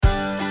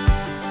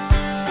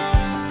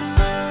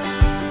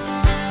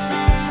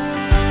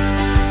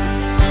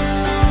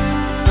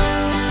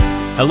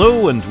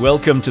Hello and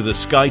welcome to the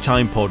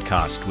Skytime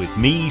podcast with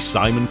me,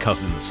 Simon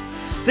Cousins.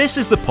 This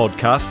is the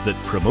podcast that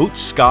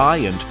promotes Skye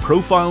and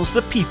profiles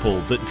the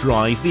people that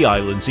drive the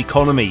island's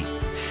economy.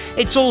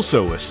 It's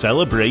also a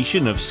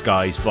celebration of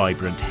Skye's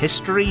vibrant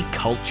history,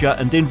 culture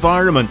and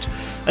environment,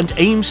 and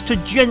aims to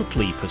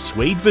gently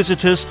persuade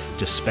visitors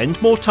to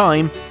spend more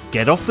time,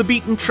 get off the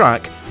beaten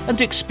track, and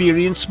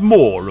experience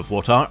more of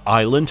what our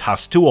island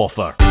has to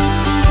offer.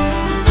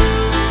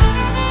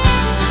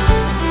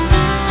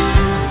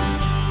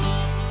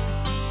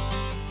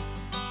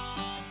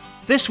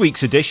 This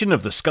week's edition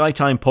of the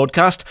Skytime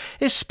podcast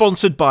is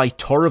sponsored by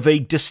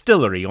Torrevieja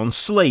Distillery on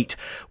Slate,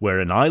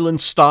 where an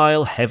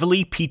island-style,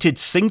 heavily peated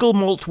single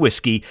malt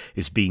whisky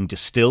is being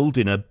distilled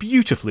in a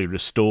beautifully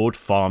restored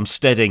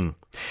farmsteading.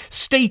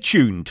 Stay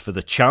tuned for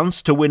the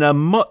chance to win a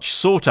much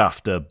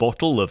sought-after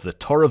bottle of the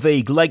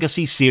Torrevieja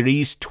Legacy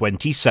Series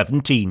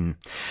 2017.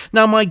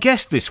 Now, my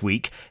guest this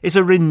week is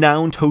a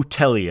renowned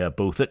hotelier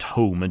both at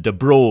home and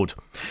abroad.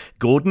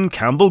 Gordon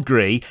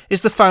Campbell-Gray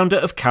is the founder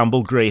of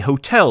Campbell-Gray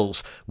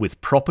Hotels, with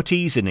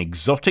properties in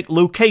exotic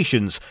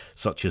locations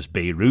such as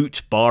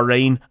Beirut,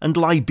 Bahrain and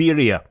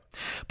Liberia.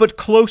 But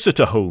closer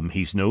to home,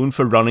 he's known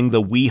for running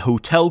the We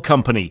Hotel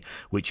Company,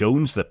 which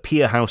owns the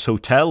Pier House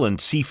Hotel and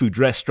Seafood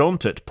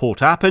Restaurant at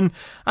Port Appin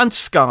and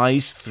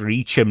Skye's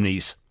Three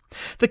Chimneys.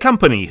 The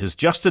company has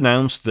just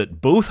announced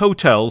that both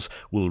hotels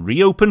will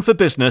reopen for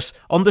business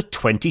on the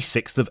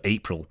 26th of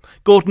April.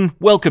 Gordon,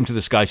 welcome to the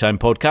Skytime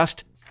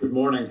podcast. Good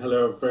morning.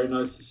 Hello. Very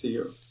nice to see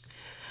you.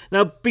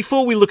 Now,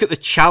 before we look at the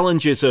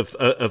challenges of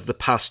the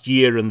past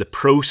year and the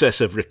process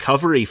of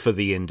recovery for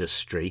the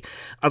industry,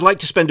 I'd like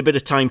to spend a bit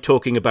of time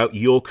talking about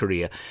your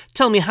career.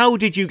 Tell me, how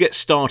did you get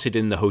started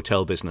in the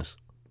hotel business?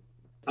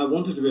 I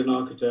wanted to be an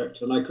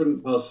architect and I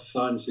couldn't pass the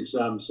science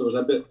exam, so I was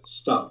a bit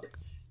stuck.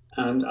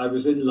 And I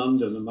was in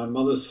London, and my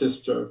mother's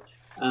sister,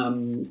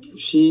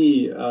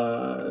 she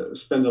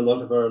spent a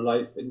lot of her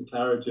life in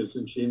Claridge's,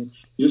 and she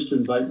used to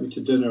invite me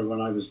to dinner when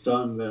I was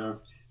down there.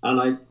 And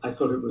I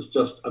thought it was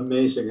just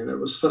amazing. And it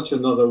was such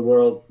another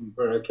world from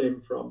where I came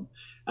from.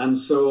 And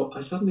so I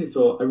suddenly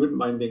thought I wouldn't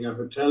mind being a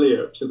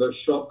hotelier, to the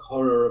shock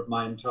horror of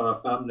my entire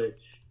family,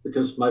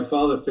 because my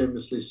father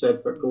famously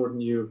said, "But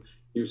Gordon, you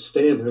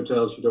stay in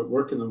hotels, you don't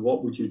work in them.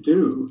 What would you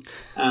do?"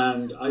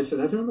 And I said,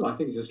 "I don't know. I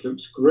think it just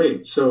looks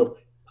great." So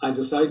I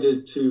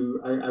decided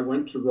I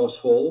went to Ross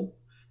Hall.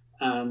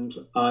 And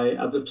I,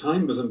 at the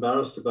time, was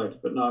embarrassed about it,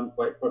 but now I'm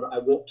quite proud. I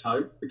walked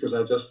out because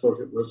I just thought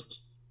it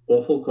was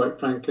awful, quite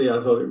frankly.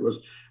 I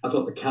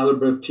thought the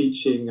caliber of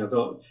teaching,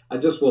 I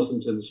just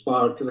wasn't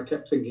inspired, because I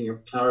kept thinking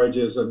of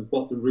Claridge's and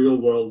what the real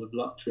world of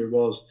luxury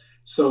was.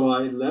 So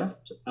I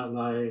left and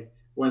I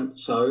went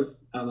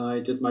south and I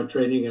did my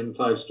training in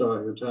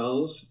five-star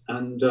hotels.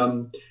 And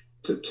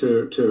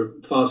to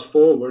fast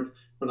forward,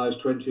 when I was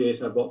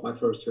 28, I bought my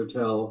first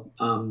hotel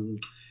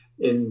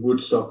in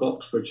Woodstock,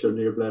 Oxfordshire,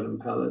 near Blenheim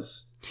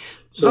Palace.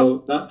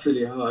 So that's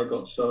really how I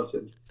got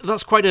started.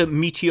 That's quite a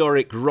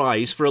meteoric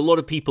rise for a lot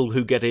of people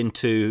who get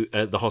into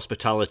the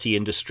hospitality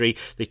industry.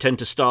 They tend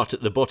to start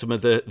at the bottom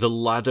of the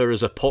ladder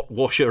as a pot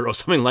washer or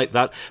something like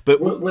that.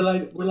 But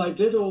I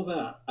did all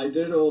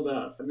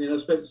that. I mean, I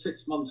spent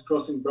 6 months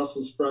crossing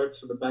Brussels sprouts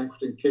for the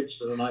banqueting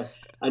kitchen, and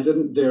I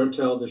didn't dare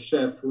tell the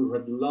chef, who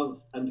had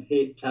love and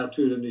hate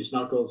tattooed on his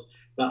knuckles,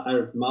 that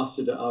I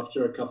mastered it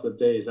after a couple of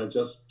days. I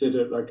just did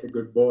it like a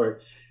good boy.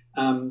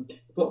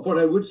 But what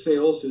I would say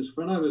also is,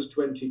 when I was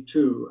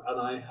 22 and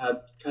I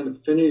had kind of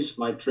finished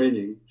my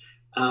training,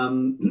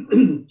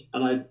 it's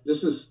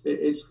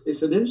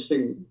an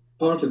interesting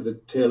part of the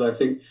tale, I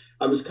think.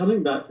 I was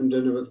coming back from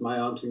dinner with my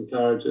aunt in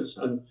Claridge's,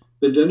 and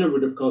the dinner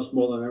would have cost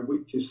more than a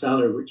weekly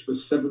salary, which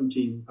was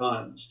 £17.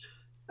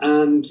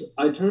 And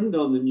I turned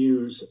on the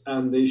news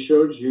and they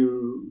showed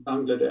you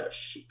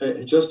Bangladesh. It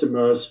had just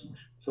emerged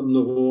from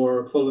the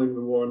war, following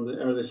the war in the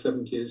early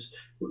 70s,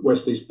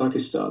 West East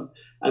Pakistan.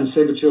 And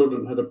Save the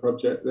Children had a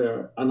project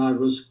there. And I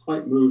was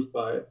quite moved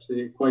by it, to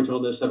be quite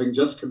honest, having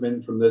just come in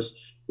from this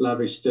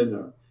lavish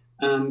dinner.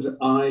 And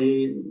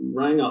I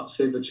rang up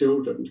Save the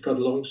Children. To cut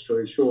a long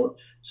story short,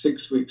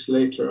 6 weeks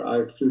later,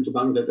 I flew to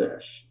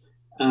Bangladesh.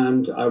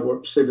 And I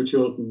worked Save the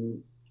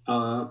Children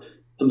on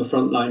the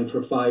front line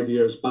for 5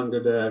 years: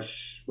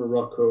 Bangladesh,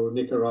 Morocco,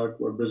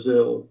 Nicaragua,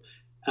 Brazil.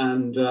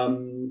 And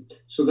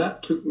so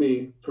that took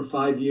me for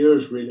 5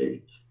 years,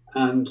 really.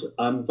 And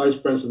I'm vice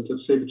president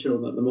of Save the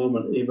Children at the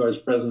moment, vice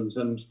president,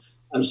 and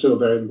I'm still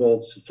very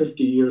involved. So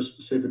 50 years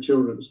for Save the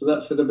Children. So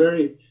that's had a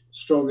very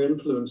strong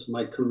influence on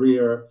my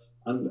career,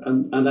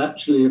 and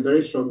actually a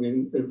very strong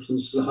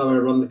influence on how I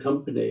run the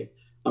company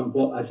and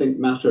what I think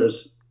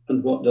matters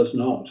and what does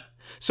not.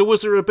 So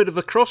was there a bit of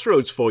a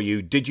crossroads for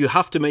you? Did you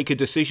have to make a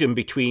decision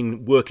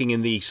between working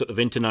in the sort of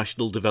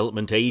international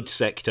development aid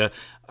sector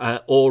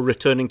or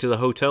returning to the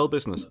hotel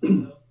business?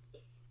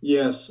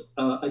 Yes,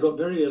 I got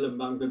very ill in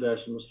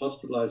Bangladesh and was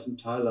hospitalized in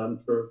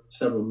Thailand for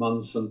several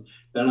months. And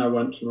then I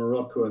went to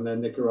Morocco and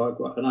then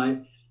Nicaragua. And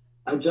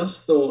I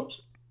just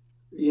thought,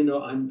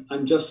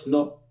 I'm just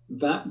not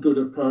that good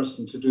a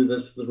person to do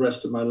this for the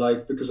rest of my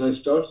life, because I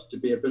started to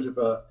be a bit of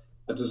a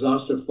a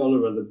disaster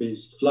follower. There'd be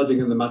flooding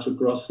in the Mato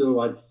Grosso.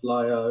 I'd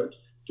fly out,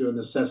 do an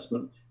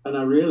assessment, and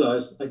I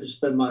realized I could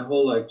spend my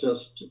whole life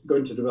just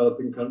going to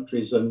developing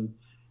countries, and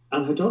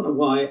I don't know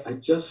why, I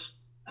just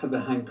had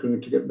the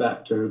hankering to get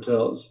back to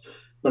hotels.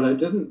 But I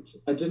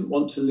didn't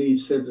want to leave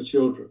Save the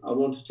Children. I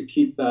wanted to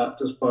keep that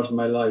as part of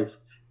my life.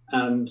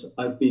 And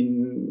I've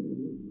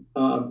been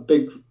a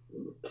big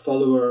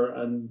follower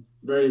and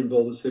very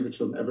involved with Save the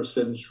Children ever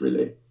since,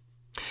 really.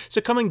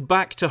 So coming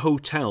back to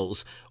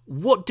hotels,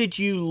 what did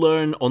you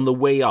learn on the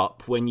way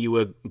up when you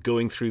were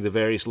going through the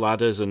various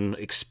ladders and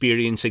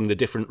experiencing the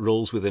different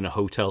roles within a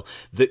hotel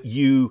that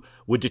you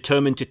were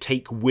determined to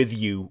take with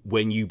you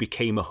when you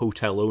became a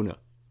hotel owner?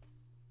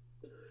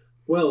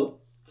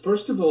 Well,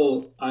 first of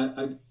all,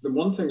 the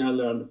one thing I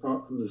learned,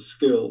 apart from the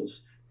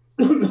skills,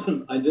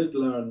 I did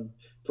learn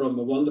from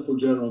a wonderful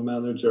general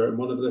manager in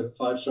one of the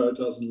five-star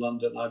hotels in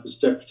London I was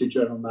deputy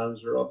general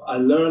manager of. I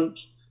learned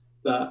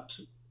that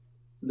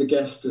the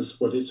guest is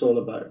what it's all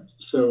about.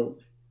 So,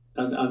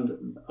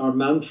 and our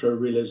mantra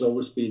really has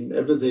always been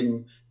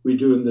everything we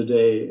do in the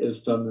day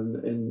is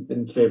done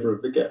in favor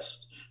of the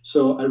guest.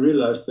 So I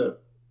realized that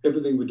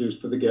everything we do is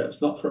for the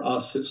guest, not for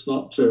us. It's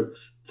not to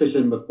fit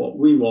in with what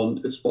we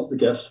want. It's what the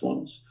guest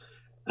wants.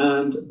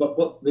 But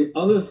what the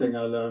other thing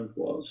I learned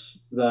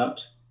was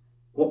that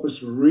what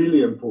was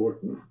really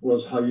important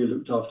was how you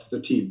looked after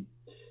the team.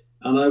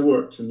 And I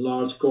worked in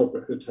large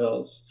corporate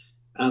hotels,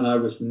 and I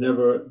was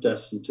never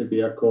destined to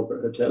be a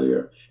corporate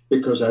hotelier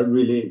because I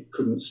really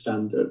couldn't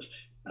stand it.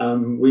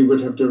 We would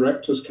have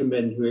directors come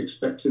in who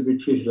expected to be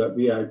treated like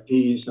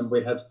VIPs, and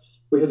we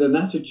had an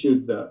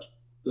attitude that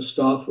the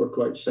staff were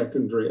quite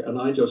secondary.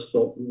 And I just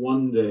thought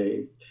one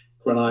day,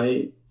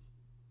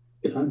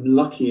 if I'm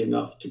lucky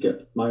enough to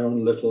get my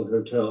own little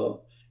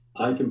hotel,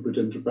 I can put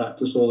into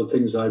practice all the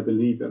things I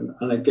believe in.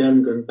 And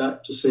again, going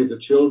back to Save the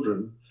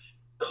Children,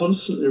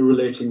 constantly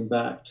relating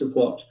back to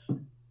what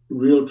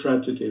real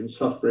tragedy and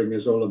suffering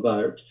is all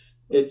about.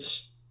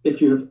 It's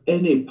if you have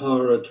any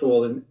power at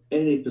all in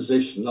any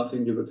position,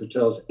 nothing to do with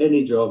hotels,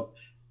 any job,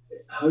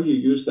 how you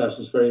use that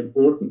is very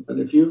important. And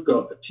if you've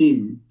got a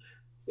team,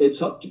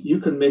 it's up to you.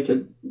 Can make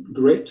it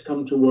great to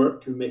come to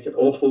work, can make it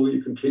awful.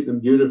 You can treat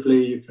them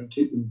beautifully. You can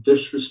treat them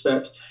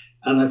disrespect.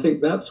 And I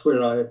think that's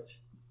where I,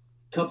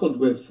 coupled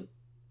with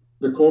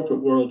the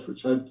corporate world,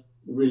 which I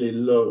really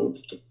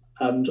loathed,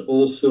 and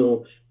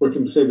also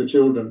working with Save the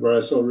Children, where I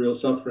saw real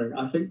suffering,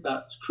 I think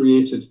that's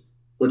created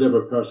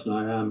whatever person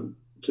I am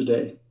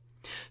today.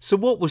 So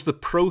what was the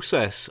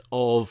process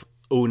of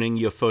owning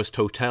your first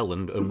hotel,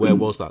 and where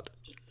was that?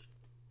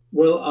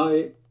 Well,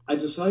 I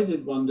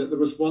decided one that there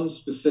was one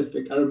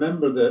specific, I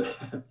remember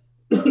that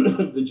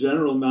the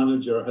general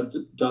manager had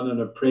done an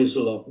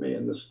appraisal of me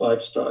in this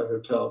five-star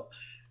hotel.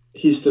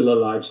 He's still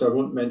alive, so I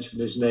won't mention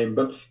his name,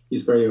 but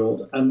he's very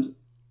old. And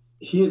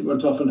he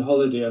went off on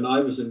holiday and I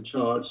was in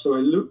charge. So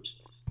I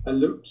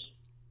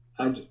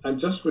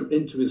just went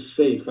into his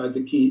safe. I had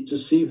the key to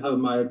see how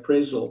my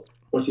appraisal,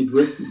 what he'd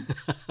written.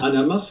 And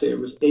I must say it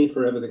was A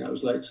for everything. I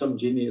was like some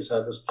genius.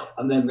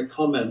 And then the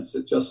comments,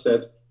 it just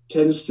said,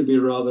 tends to be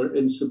rather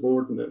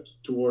insubordinate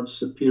towards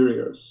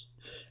superiors.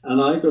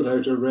 And I got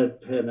out a red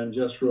pen and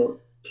just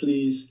wrote,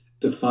 please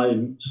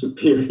define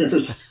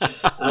superiors.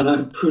 And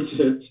I put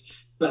it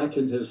back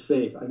in his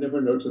safe. I never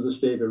know to this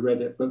day to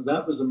read it, but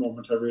that was the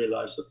moment I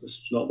realized that this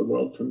is not the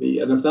world for me.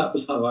 And if that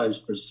was how I was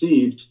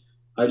perceived,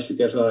 I should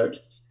get out.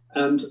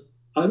 And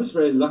I was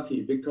very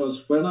lucky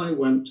because when I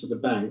went to the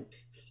bank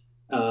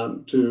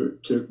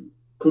to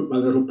put my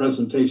little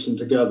presentation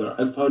together,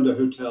 I found a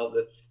hotel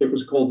that it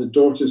was called the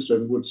Dorchester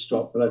in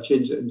Woodstock, but I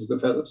changed it into the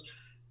Feathers.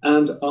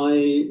 And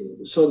I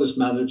saw this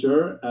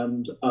manager,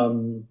 and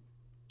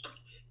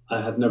I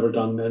had never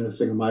done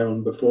anything of my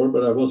own before,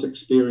 but I was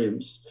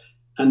experienced.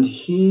 And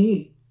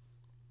he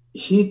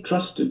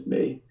trusted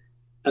me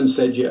and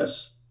said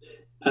yes.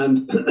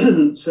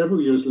 And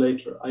several years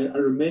later, I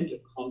remained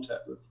in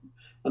contact with him.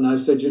 And I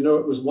said, it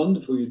was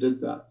wonderful you did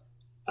that.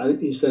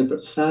 He said,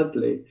 but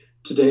sadly,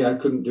 today I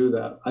couldn't do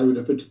that. I would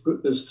have had to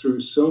put this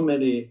through so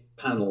many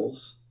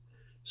panels,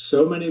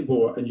 so many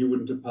more, and you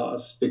wouldn't have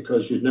passed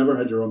because you'd never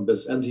had your own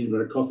business. And he'd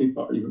run a coffee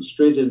bar. You went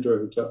straight into a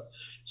hotel.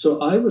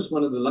 So I was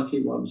one of the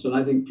lucky ones. And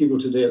I think people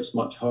today, it's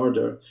much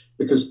harder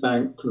because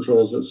bank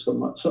controls it so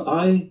much. So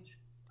I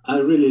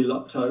really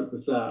lucked out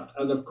with that.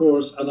 And of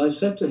course, and I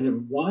said to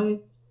him,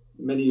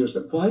 many years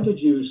ago, why did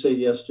you say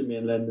yes to me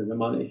and lend me the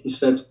money? He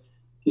said,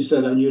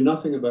 I knew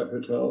nothing about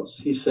hotels.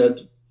 He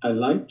said, I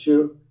liked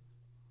you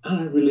and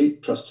I really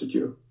trusted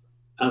you.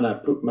 And I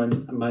put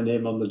my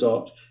name on the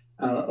dot.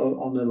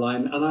 On the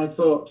line. And I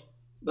thought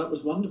that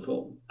was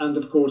wonderful. And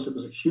of course, it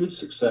was a huge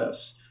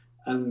success.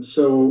 And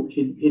so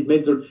he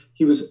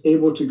was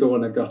able to go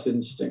on a gut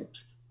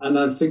instinct. And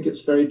I think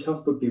it's very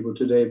tough for people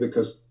today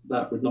because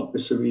that would not be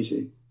so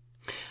easy.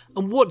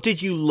 And what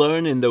did you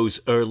learn in those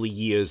early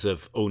years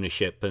of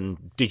ownership?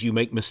 And did you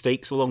make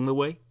mistakes along the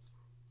way?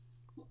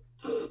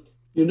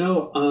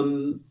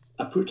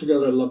 I put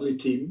together a lovely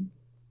team.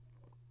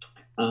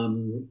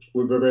 We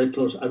were very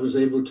close. I was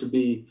able to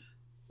be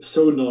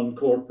so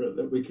non-corporate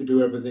that we could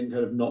do everything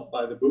kind of not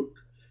by the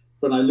book.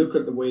 when I look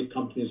at the way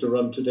companies are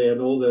run today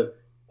and all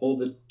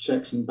the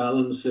checks and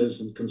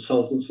balances and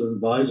consultants and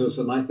advisors,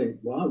 and I think,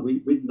 wow,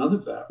 we none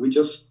of that. We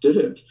just did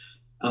it.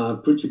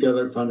 Put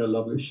together, found a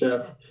lovely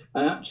chef.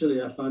 I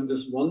found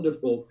this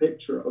wonderful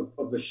picture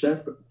of the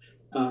chef.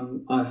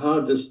 I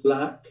hired this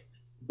black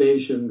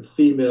Bayesian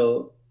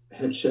female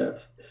head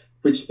chef,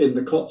 which in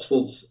the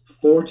Cotswolds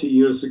 40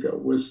 years ago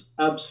was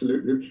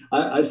absolutely.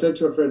 I said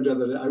to a friend the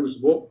other day, I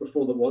was woke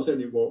before there was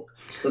any woke,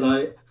 but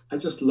I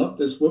just loved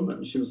this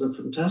woman. She was a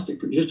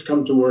fantastic. She used to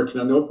come to work in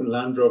an open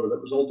Land Rover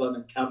that was all done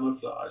in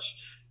camouflage.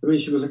 I mean,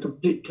 she was a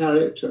complete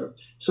character.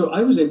 So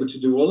I was able to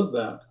do all of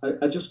that.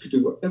 I just could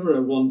do whatever I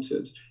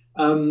wanted.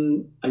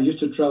 I used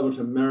to travel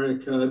to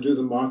America, do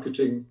the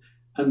marketing.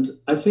 And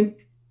I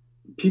think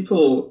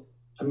people,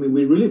 I mean,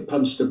 we really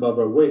punched above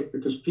our weight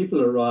because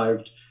people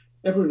arrived.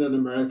 Everyone in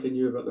America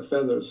knew about the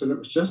Feathers. And it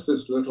was just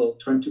this little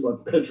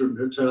 21-bedroom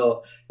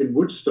hotel in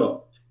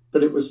Woodstock.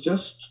 But it was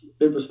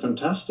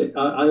fantastic.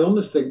 I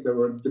almost think they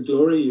were the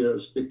glory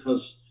years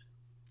because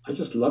I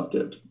just loved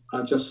it.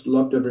 I just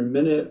loved every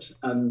minute.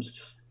 And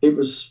it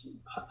was,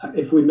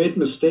 if we made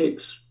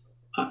mistakes,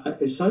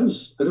 it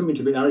sounds, I don't mean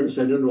to be arrogant,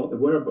 I don't know what they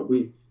were, but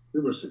we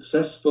were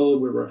successful,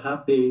 we were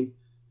happy.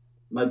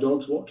 My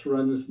dogs walked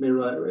around with me,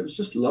 right? It was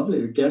just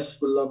lovely. The guests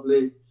were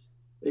lovely.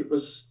 It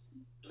was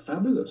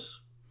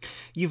fabulous.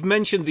 You've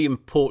mentioned the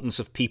importance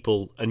of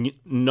people a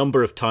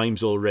number of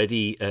times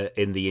already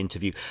in the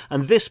interview,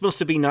 and this must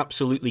have been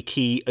absolutely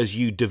key as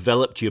you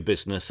developed your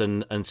business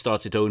and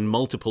started to own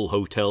multiple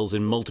hotels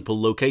in multiple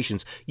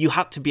locations. You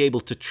had to be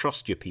able to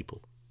trust your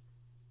people.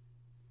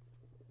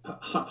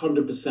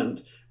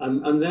 100%.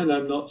 And then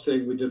I'm not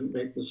saying we didn't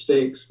make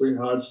mistakes. We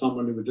hired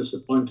someone who would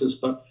disappoint us,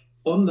 but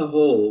on the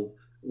whole,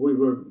 we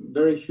were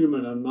very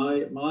human. And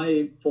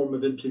my form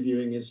of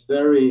interviewing is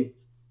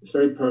it's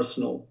very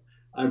personal.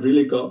 I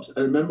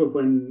remember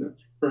when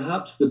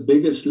perhaps the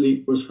biggest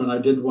leap was when I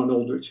did One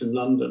Aldwych in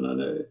London,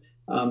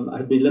 and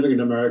I'd been living in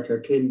America,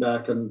 came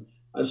back, and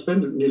I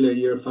spent nearly a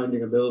year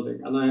finding a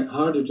building, and I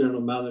hired a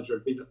general manager,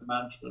 been at the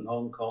mansion in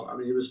Hong Kong. I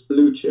mean, he was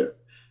blue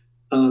chip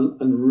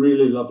and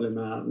really lovely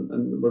man,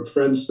 and we're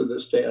friends to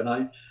this day. And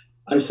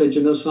I said,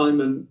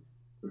 Simon,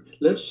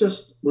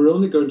 we're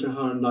only going to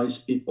hire nice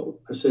people.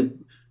 I said,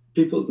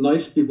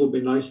 nice people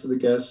be nice to the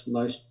guests,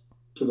 nice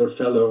to their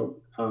fellow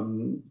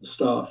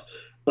staff.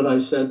 But I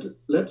said,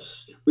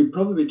 we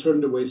probably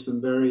turned away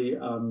some very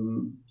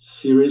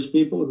serious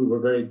people who were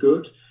very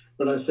good.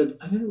 But I said,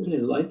 I didn't really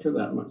like her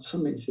that much.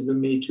 Something said,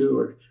 me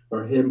too,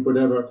 or him,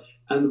 whatever.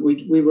 And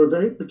we were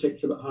very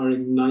particular about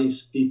hiring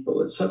nice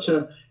people. It's such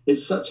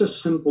a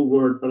simple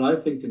word, but I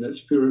think in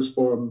its purest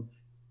form,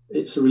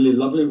 it's a really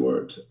lovely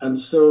word. And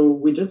so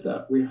we did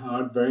that. We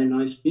hired very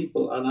nice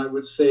people. And I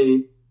would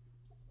say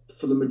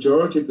for the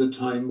majority of the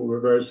time, we were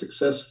very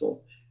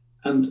successful.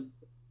 And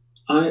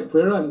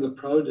where I'm the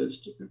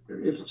proudest,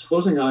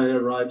 supposing I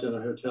arrived in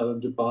a hotel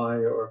in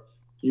Dubai or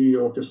New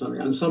York or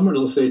something, and someone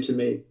will say to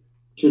me,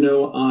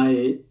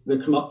 they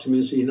come up to me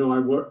and say, I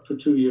worked for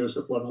 2 years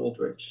at One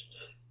Aldwych,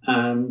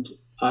 and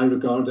I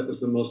regard it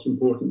as the most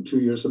important 2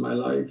 years of my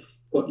life.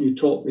 What you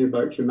taught me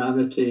about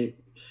humanity.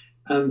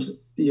 And,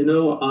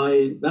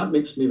 that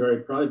makes me very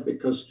proud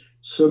because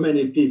so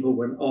many people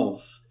went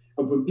off.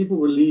 And when people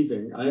were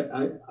leaving,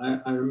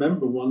 I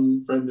remember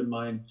one friend of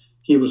mine,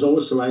 he was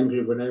always so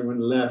angry when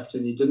everyone left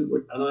and he didn't.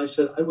 And I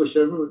said, I wish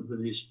everyone would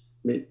leave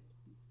me.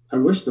 I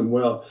wish them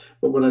well.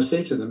 But what I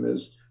say to them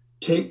is,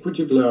 take what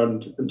you've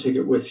learned and take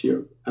it with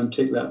you and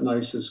take that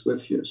niceness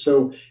with you.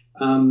 So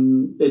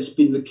it's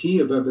been the key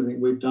of everything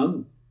we've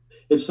done.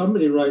 If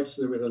somebody writes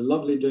that we had a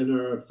lovely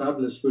dinner, a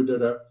fabulous food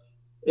dinner,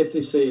 if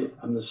they say,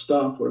 and the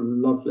staff were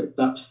lovely,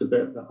 that's the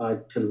bit that I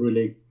can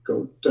really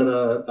go,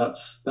 da-da,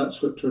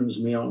 that's what turns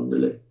me on,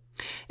 really.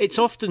 It's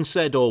often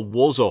said, or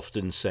was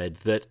often said,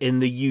 that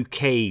in the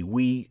UK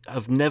we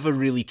have never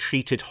really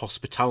treated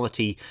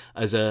hospitality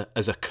as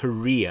a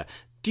career.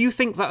 Do you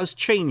think that has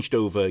changed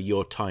over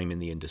your time in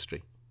the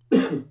industry?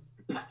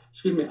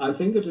 Excuse me, I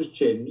think it has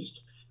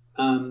changed.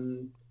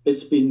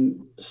 It's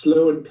been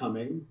slow in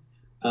coming.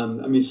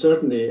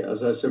 Certainly,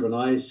 as I said, when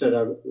I said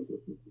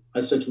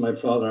to my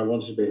father I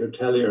wanted to be a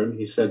hotelier, and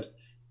he said,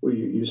 well,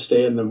 you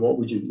stay in them, what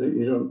would you do?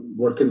 You don't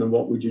work in them,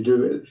 what would you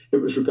do? It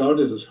was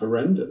regarded as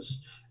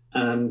horrendous.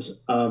 And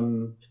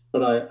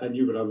but I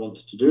knew what I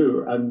wanted to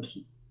do, and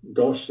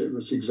gosh, it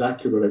was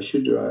exactly what I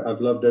should do. I've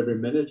loved every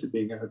minute of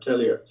being a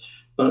hotelier.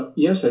 But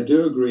yes, I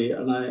do agree,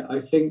 and I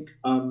think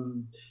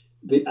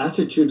the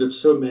attitude of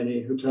so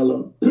many hotel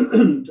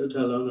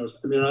owners.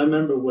 I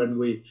remember when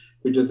we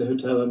did the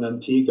hotel in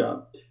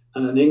Antigua,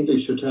 and an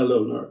English hotel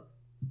owner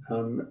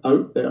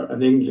out there,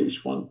 an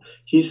English one,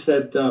 he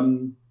said,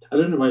 I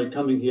don't know why you're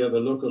coming here. The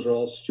locals are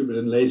all stupid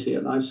and lazy.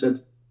 And I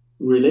said,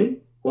 really?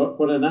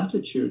 What an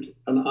attitude.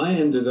 And I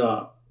ended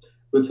up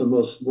with the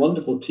most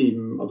wonderful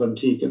team of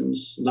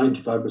Antiguans,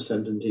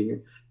 95%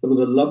 Antiguan. They were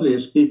the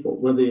loveliest people.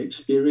 Were they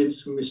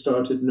experienced when we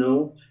started?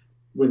 No.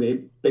 Were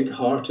they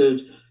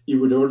big-hearted? You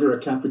would order a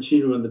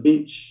cappuccino on the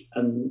beach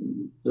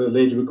and the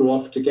lady would go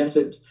off to get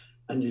it.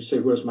 and you say,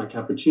 "Where's my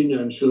cappuccino?"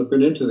 And she'll have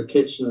gone into the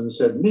kitchen and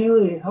said,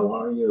 "Mary, how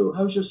are you?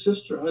 How's your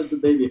sister? How's the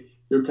baby?"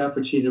 Your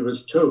cappuccino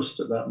was toast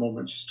at that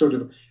moment. She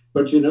started,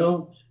 but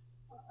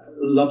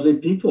lovely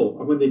people.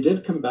 And when they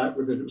did come back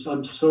with it, it was,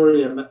 "I'm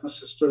sorry, I met my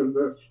sister,"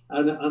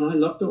 and I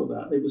loved all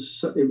that. It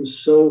was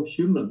so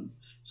human.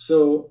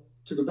 So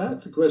to go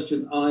back to the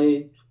question,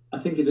 I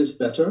think it is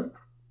better.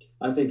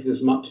 I think it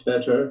is much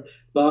better,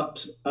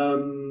 but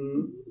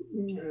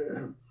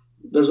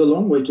there's a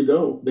long way to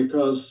go,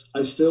 because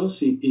I still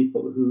see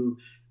people who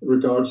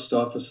regard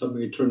stuff as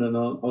something you turn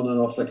on and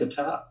off like a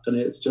tap, and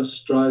it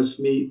just drives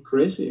me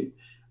crazy.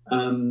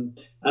 And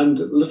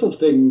little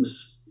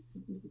things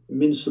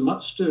mean so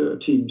much to a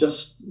team.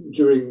 Just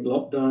during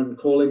lockdown,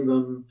 calling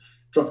them,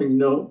 dropping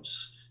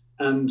notes.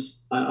 And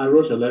I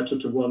wrote a letter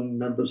to one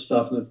member of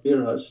staff in the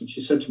beer house, and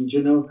she said to me, "Do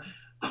you know,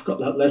 I've got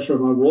that letter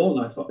on my wall."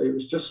 And I thought it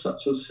was just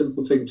such a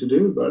simple thing to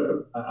do, but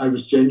I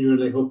was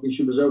genuinely hoping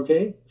she was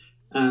okay.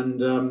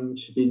 And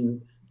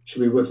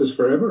she'll be with us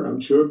forever, I'm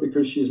sure,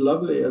 because she's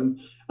lovely. And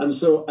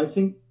so I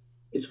think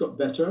it's got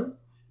better,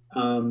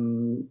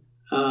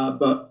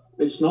 but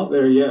it's not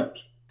there yet.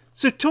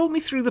 So talk me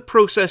through the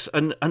process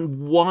and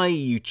why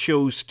you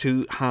chose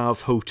to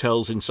have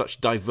hotels in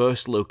such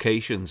diverse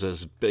locations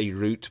as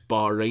Beirut,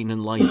 Bahrain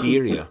and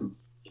Liberia.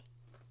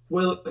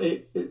 Well,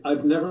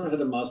 I've never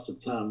had a master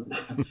plan.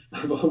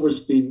 I've always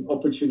been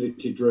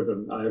opportunity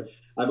driven.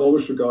 I've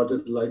always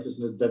regarded life as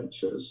an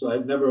adventure. So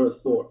I've never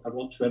thought I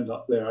want to end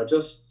up there.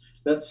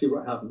 Let's see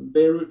what happens.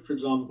 Beirut, for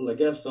example, a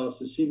guest asked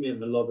to see me in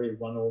the lobby of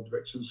one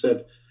Aldrich and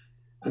said,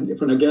 and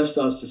if when a guest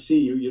asks to see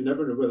you, you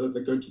never know whether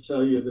they're going to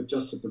tell you they've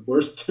just had the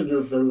worst dinner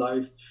of their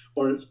life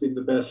or it's been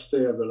the best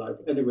stay of their life.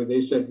 Anyway, they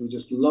said, "We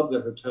just love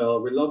the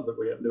hotel. We love the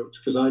way it looks,"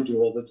 because I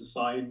do all the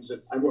designs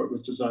and I work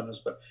with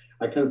designers, but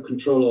I kind of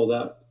control all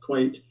that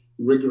quite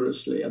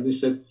rigorously. And they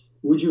said,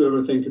 "Would you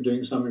ever think of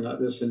doing something like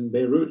this in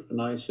Beirut?"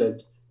 And I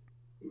said,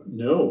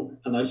 "No."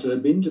 And I said,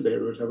 "I've been to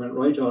Beirut. I went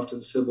right after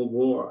the Civil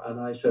War." And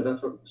I said, "I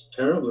thought it was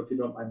terrible, if you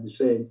don't mind me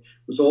saying.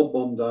 It was all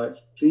bombed out.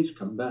 Please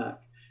come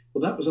back."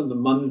 Well, that was on the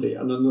Monday.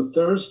 And on the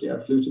Thursday, I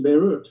flew to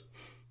Beirut.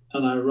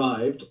 And I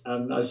arrived,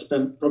 and I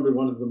spent probably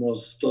one of the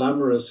most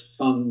glamorous,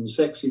 fun,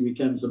 sexy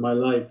weekends of my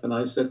life. And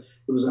I said,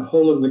 there was a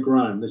hole in the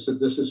ground. They said,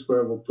 "This is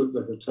where we'll put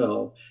the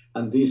hotel,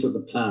 and these are the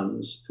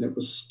plans." And it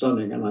was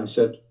stunning. And I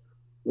said,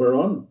 "We're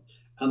on."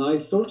 And I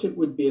thought it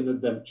would be an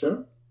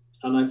adventure,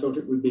 and I thought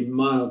it would be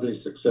mildly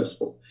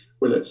successful.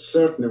 Well, it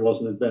certainly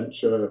was an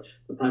adventure.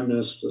 The Prime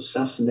Minister was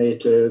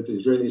assassinated. The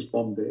Israelis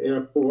bombed the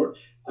airport.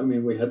 I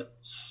mean, we had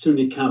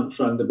Sunni camps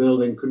around the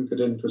building, couldn't get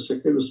in for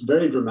sick. It was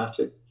very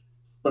dramatic.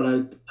 But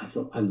I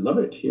thought, I love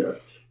it here.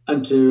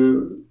 And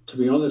to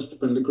be honest,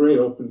 when Le Gray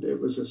opened,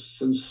 it was a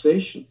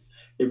sensation.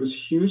 It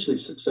was hugely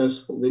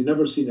successful. They'd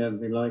never seen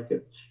anything like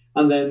it.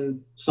 And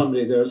then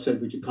somebody there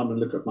said, "Would you come and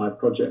look at my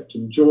project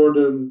in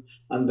Jordan?"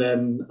 And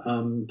then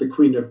the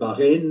Queen of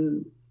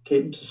Bahrain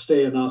came to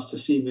stay and asked to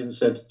see me and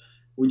said,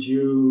 "Would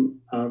you,"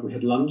 we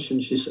had lunch,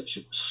 and she said,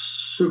 she was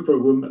super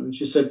woman, and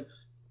she said,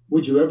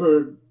 "Would you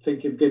ever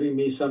think of giving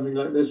me something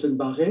like this in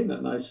Bahrain?"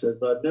 And I said,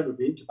 "Well, I've never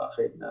been to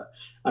Bahrain."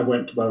 I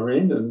went to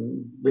Bahrain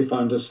and we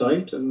found a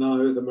site, and now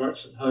the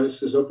Merchant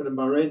House is open in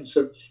Bahrain.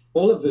 So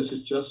all of this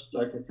is just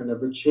like a kind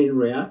of a chain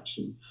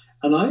reaction.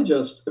 And I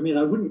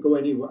wouldn't go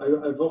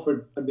anywhere.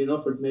 I've been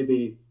offered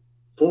maybe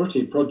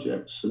 40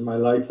 projects in my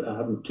life that I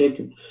haven't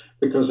taken,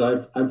 because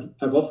I've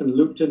often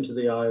looked into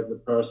the eye of the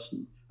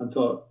person and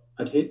thought,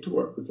 I'd hate to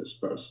work with this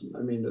person.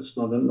 I mean, it's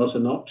not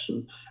an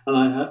option. And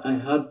I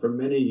had for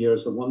many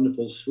years a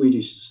wonderful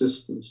Swedish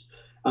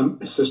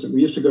assistant.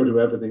 We used to go to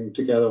everything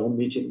together, all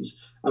meetings,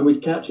 and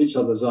we'd catch each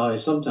other's eye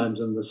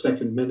sometimes in the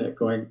second minute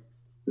going,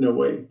 "No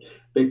way."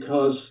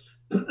 Because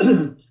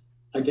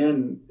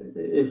again,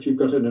 if you've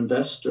got an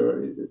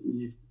investor,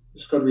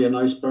 it's got to be a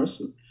nice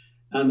person.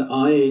 And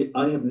I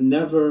have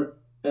never,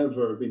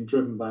 ever been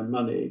driven by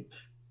money.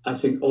 I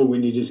think all we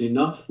need is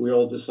enough. We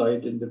all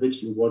decide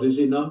individually what is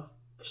enough.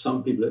 For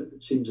some people,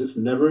 it seems it's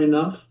never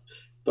enough.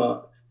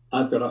 But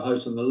I've got a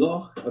house on the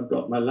loch. I've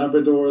got my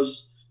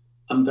Labradors.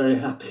 I'm very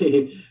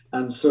happy.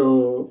 And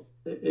so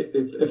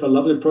if a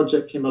lovely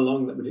project came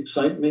along that would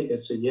excite me,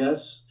 it's a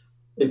yes.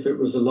 If it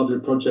was a lovely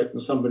project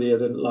and somebody I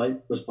didn't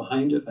like was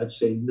behind it, I'd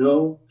say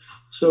no.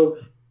 So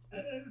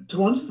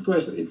to answer the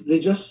question, they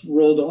just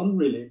rolled on,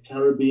 really.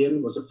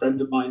 Caribbean was a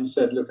friend of mine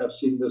said, "Look, I've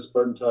seen this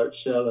burnt out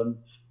shell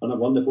on a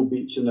wonderful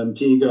beach in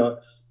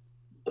Antigua.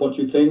 What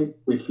do you think?"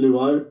 We flew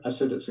out. I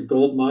said, "It's a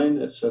gold mine.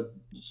 It's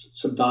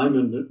a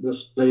diamond,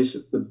 this place,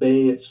 the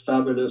bay. It's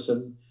fabulous."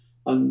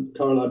 And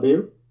Carl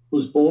Abbey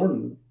was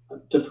born. A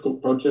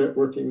difficult project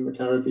working in the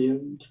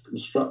Caribbean,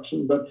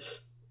 construction, but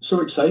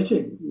so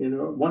exciting.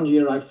 One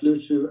year I flew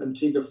to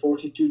Antigua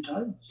 42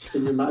 times.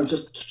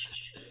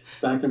 Just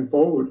back and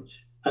forward,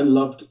 and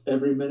loved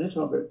every minute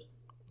of it.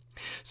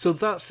 So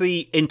that's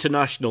the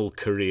international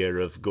career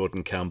of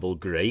Gordon Campbell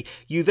Gray.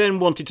 You then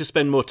wanted to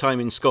spend more time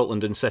in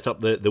Scotland and set up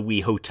the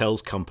We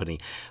Hotels company.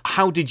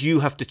 How did you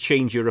have to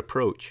change your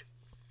approach?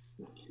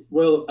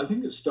 Well, I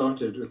think it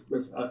started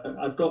with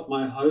I've got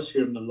my house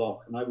here in the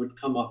Loch, and I would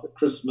come up at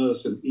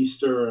Christmas and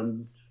Easter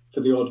and for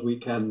the odd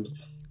weekend.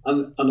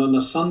 And on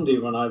a Sunday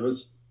when I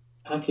was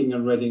packing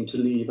and ready to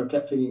leave, I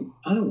kept thinking,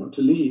 I don't want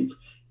to leave.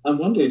 And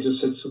one day I just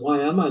said, so why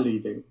am I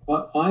leaving?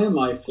 Why am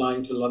I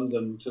flying to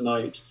London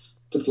tonight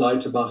to fly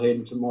to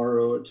Bahrain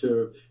tomorrow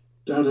to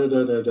da da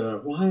da da da?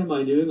 Why am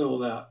I doing all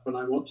that when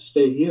I want to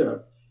stay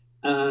here?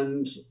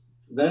 And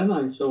then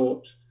I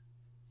thought,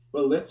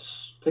 well,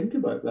 let's think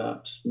about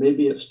that.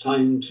 Maybe it's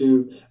time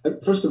to,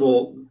 first of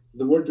all,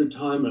 the word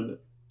retirement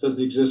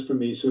doesn't exist for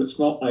me. So it's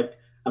not like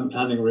I'm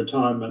planning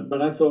retirement.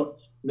 But I thought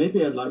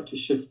maybe I'd like to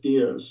shift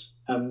gears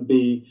and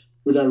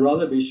would I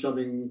rather be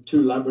shoving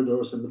two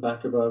Labradors in the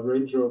back of a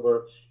Range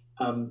Rover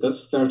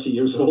that's 30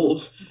 years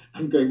old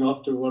and going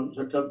off to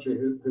a country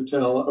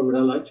hotel, or would I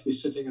like to be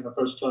sitting in a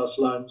first class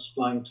lounge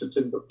flying to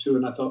Timbuktu?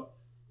 And I thought,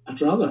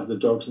 I'd rather have the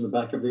dogs in the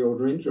back of the old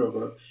Range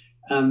Rover.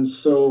 And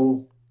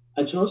so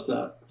I chose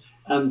that.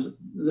 And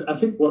I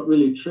think what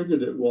really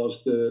triggered it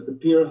was the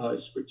Pier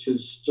House, which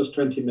is just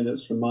 20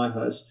 minutes from my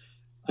house.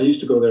 I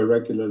used to go there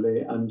regularly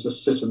and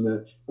just sit in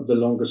the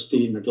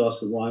Longestine, a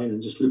glass of wine,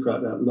 and just look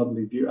at that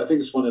lovely view. I think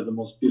it's one of the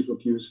most beautiful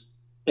views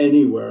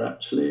anywhere,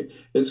 actually.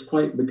 It's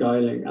quite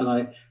beguiling.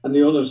 And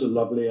the owners are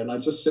lovely. And I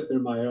just sit there,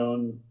 my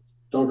own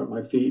dog at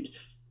my feet.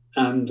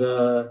 And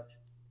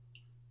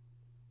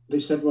they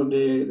said one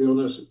day, the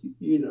owners,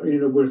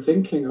 we're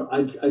thinking,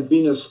 I'd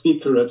been a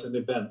speaker at an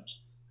event.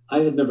 I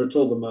had never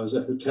told them I was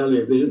a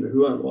hotelier. They didn't know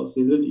who I was.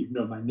 They didn't even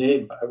know my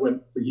name, but I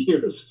went for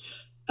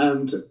years.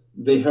 And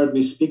they heard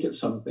me speak at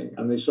something,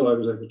 and they saw I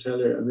was a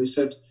hotelier. And they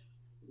said,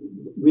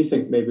 we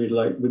think maybe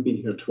we've been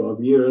here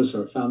 12 years.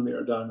 Our family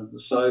are down in the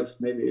south.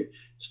 Maybe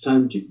it's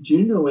time. Do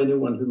you know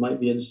anyone who might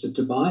be interested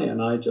to buy?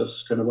 And I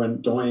just kind of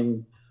went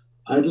doing,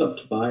 I'd love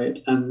to buy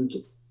it. And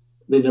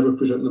they never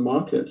put it in the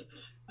market.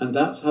 And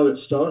that's how it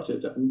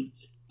started. And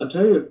I'll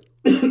tell you,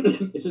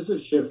 it is a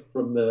shift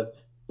from the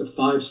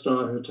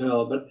five-star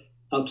hotel. But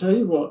I'll tell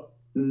you what,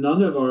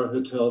 none of our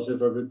hotels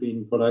have ever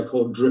been what I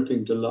call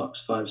dripping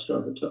deluxe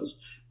five-star hotels.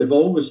 They've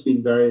always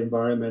been very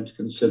environment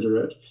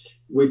considerate.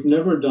 We've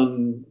never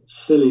done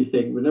silly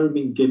things. We've never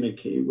been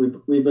gimmicky.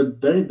 We've had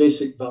very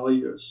basic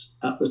values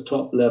at the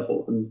top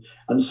level,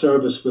 and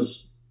service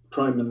was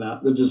prime in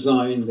that. The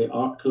design, the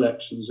art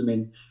collections. I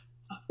mean,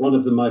 one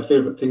of my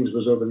favorite things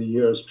was over the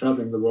years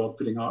traveling the world,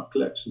 putting art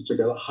collections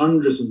together,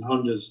 hundreds and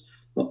hundreds,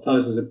 not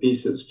thousands of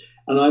pieces.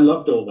 And I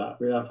loved all that.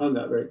 I found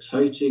that very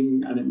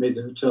exciting, and it made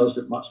the hotels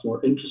look much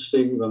more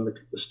interesting than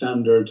the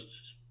standard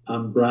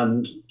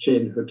brand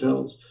chain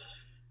hotels.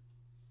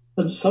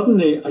 And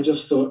suddenly I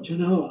just thought, I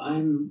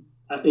don't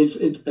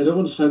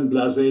want to sound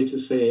blasé to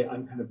say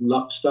I'm kind of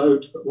luxed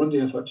out, but one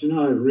day I thought, do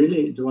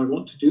I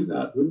want to do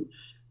that?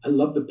 I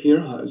love the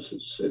Pier House.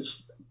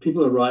 It's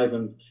people arrive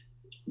on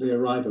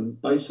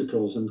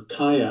bicycles and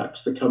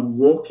kayaks. They come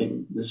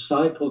walking, they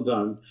cycle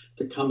down,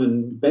 they come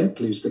in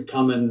Bentleys, they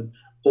come in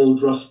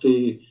old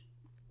rusty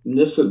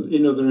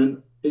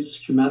Nissan,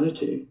 it's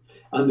humanity.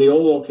 And they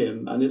all walk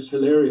in, and it's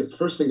hilarious.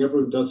 First thing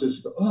everyone does is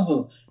go,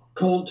 oh,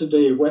 cold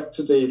today, wet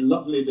today,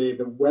 lovely day.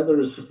 The weather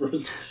is the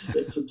first,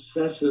 it's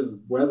obsessive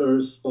weather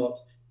spot.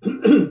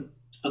 And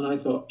I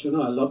thought,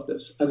 I love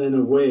this. And in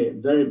a way,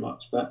 very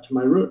much back to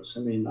my roots.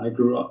 I mean, I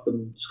grew up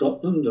in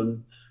Scotland,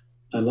 and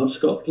I love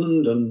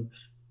Scotland, and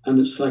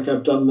it's like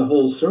I've done the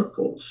whole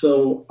circle.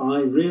 So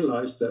I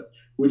realized that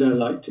would I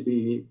like to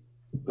be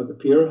at the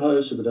Pier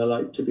House, or would I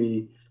like to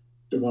be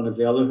at one of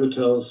the other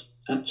hotels?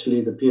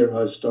 Actually, the Pier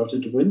House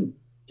started to win.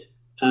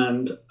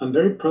 And I'm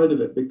very proud of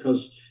it,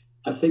 because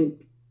I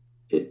think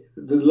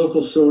the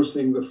local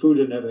sourcing, the food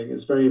and everything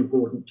is very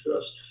important to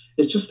us.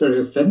 It's just very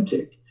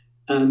authentic.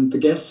 And the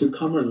guests who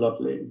come are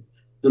lovely.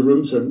 The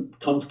rooms are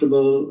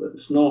comfortable.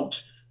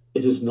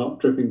 It is not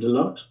dripping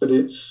deluxe, but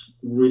it's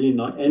really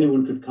not.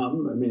 Anyone could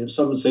come. I mean, if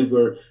someone said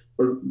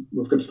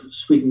we've got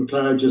Sweet and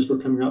Claridge's, we're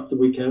coming up the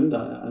weekend,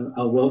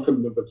 I'll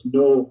welcome them with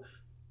no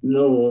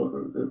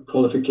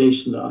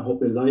qualification that I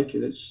hope they like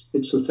it.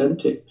 It's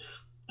authentic,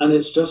 and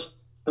it's just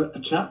a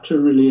chapter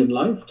really in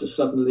life to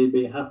suddenly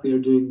be happier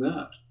doing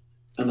that,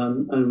 and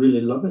I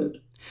really love it.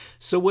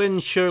 So when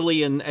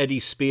Shirley and Eddie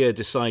Spear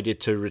decided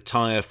to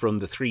retire from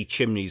the Three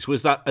Chimneys,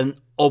 was that an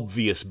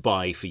obvious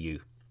buy for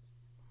you?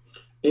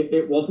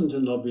 It wasn't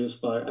an obvious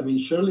buy. I mean,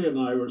 Shirley and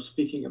I were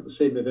speaking at the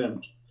same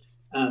event,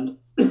 and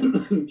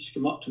she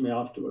came up to me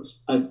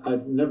afterwards.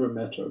 I'd never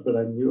met her, but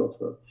I knew of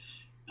her.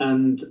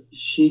 And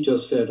she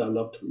just said, I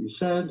loved what you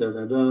said,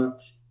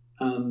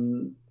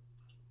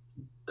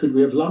 could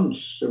we have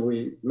lunch? So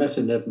we met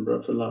in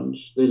Edinburgh for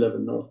lunch. They live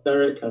in North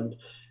Berwick, and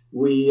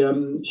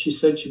she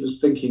said she was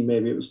thinking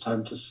maybe it was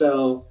time to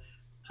sell.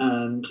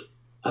 And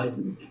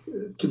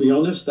to be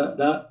honest,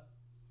 that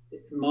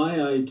my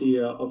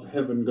idea of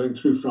heaven going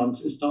through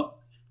France is not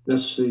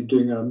necessarily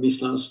doing a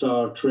Michelin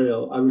star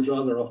trail. I would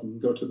rather often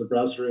go to the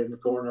brasserie in the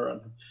corner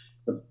and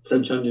have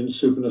French onion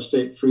soup and a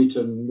steak frite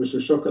and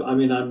Mr. Chocolat. I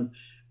mean,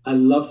 I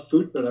love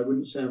food, but I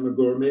wouldn't say I'm a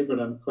gourmet, but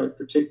I'm quite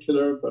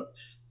particular. But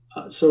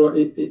so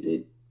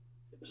it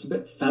was a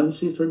bit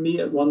fancy for me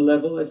at one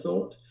level, I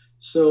thought.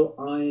 So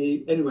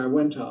I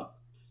went up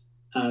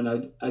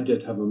and I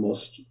did have a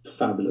most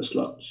fabulous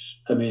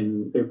lunch. I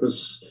mean, it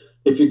was,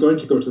 if you're going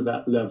to go to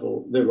that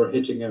level, they were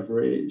hitting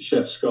every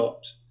Chef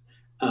Scott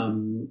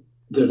um,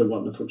 did a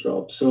wonderful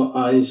job. So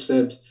I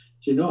said,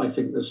 I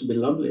think this would be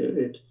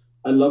lovely.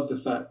 I love the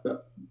fact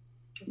that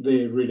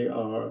they really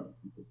are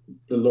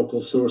the local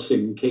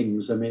sourcing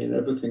kings. I mean,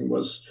 everything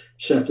was,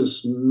 Chef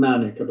is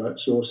manic about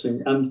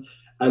sourcing. And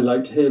I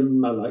liked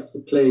him, I liked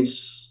the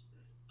place.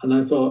 And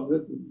I thought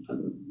that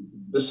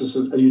this is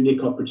a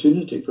unique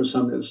opportunity for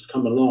somebody that's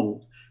come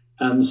along.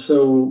 And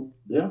so,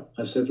 yeah,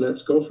 I said,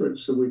 let's go for it.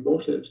 So we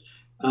bought it.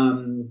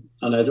 And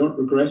I don't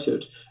regret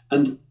it.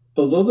 And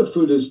although the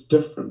food is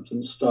different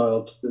in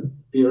style to the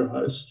beer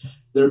house,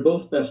 they're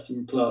both best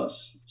in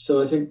class. So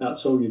I think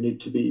that's all you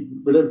need to be.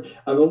 Whatever,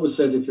 I've always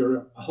said, if you're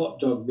a hot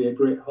dog, be a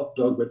great hot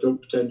dog, but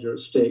don't pretend you're a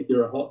steak,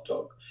 you're a hot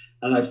dog.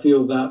 And I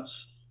feel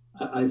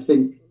I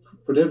think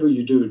whatever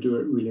you do, do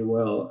it really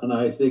well. And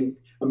I think,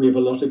 and we have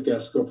a lot of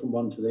guests go from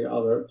one to the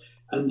other,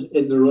 and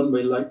in their own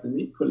way, like them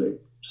equally.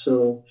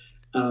 So,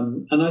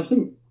 and I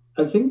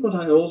think what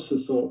I also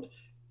thought,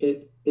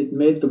 it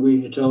made the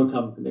We Hotel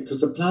Company,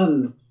 because the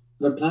plan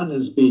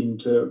has been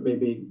to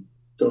maybe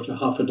go to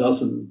half a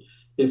dozen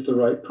if the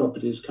right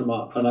properties come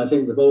up. And I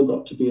think they've all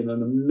got to be in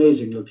an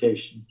amazing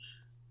location,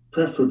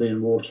 preferably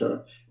in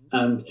water.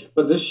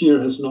 But this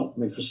year has knocked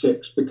me for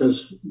 6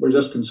 because we're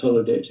just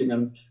consolidating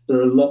and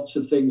there are lots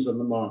of things on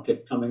the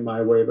market coming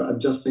my way. But I'm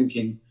just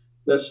thinking,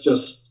 let's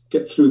just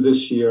get through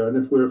this year. And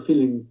if we're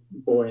feeling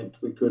buoyant,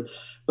 we could.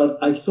 But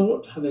I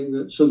thought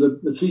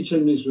the Three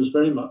Chimneys was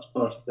very much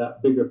part of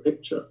that bigger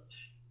picture,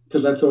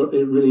 because I thought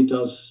it really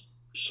does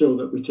show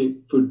that we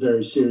take food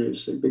very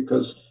seriously.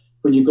 Because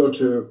when you go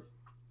to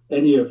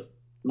any of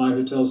my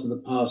hotels in the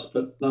past,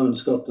 but now in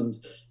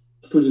Scotland,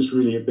 food is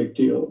really a big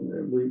deal.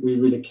 We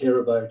really care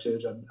about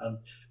it,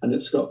 and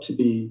it's just got to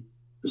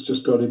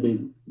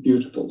be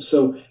beautiful.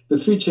 So the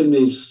Three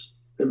Chimneys,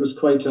 it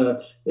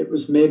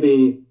was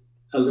maybe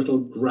a little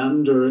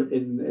grander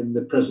in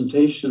the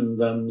presentation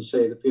than,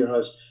 say, the Pier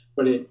House,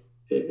 but it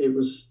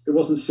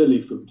wasn't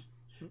silly food.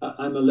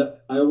 I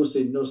always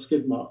say no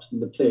skid marks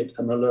in the plate.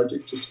 I'm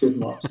allergic to skid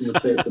marks in the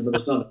plate, and there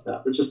was none of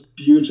that. But just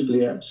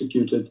beautifully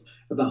executed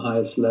at the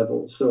highest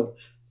level. So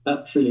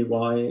that's really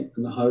why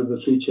and how the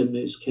Three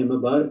Chimneys came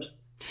about.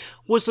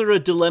 Was there a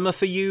dilemma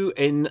for you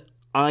in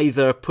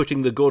either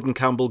putting the Gordon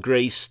Campbell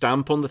Gray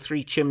stamp on the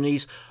Three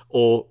Chimneys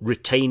or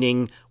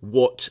retaining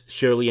what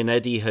Shirley and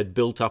Eddie had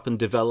built up and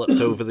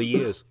developed over the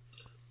years?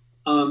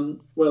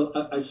 Well,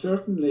 I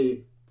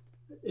certainly,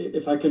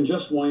 if I can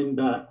just wind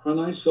back, when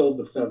I sold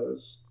the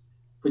Feathers,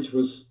 which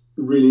was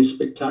really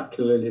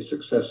spectacularly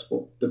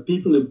successful, the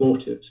people who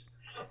bought it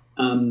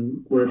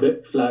were a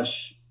bit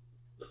flash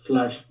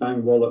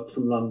bang wallop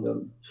from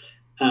London.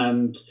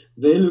 And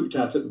they looked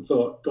at it and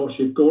thought, gosh,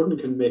 if Gordon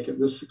can make it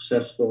this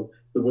successful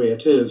the way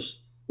it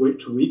is, wait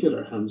till we get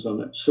our hands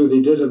on it. So they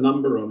did a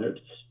number on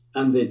it,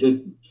 and they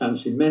did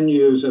fancy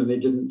menus, and they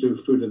didn't do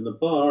food in the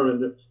bar,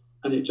 and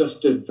it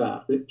just did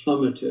that. It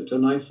plummeted.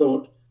 And I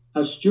thought,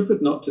 how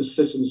stupid not to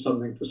sit in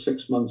something for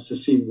 6 months to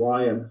see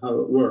why and how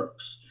it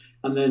works,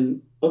 and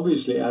then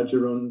obviously add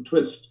your own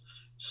twist.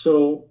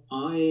 So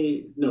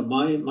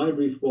my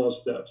brief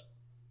was that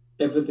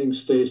everything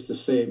stays the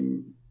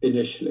same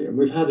initially, and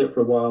we've had it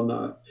for a while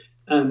now,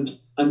 and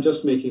I'm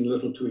just making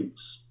little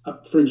tweaks.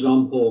 For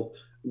example,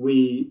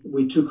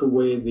 we took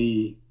away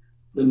the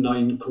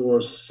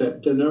 9-course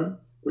set dinner,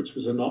 which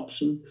was an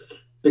option,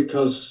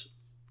 because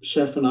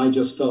Chef and I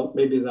just felt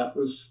maybe that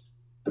was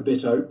a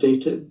bit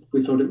outdated.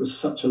 We thought it was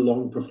such a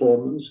long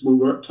performance. We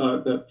worked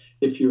out that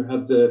if you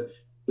had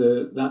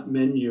that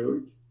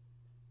menu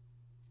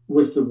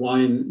with the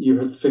wine, you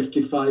had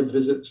 55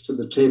 visits to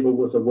the table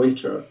with a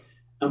waiter.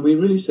 And we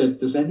really said,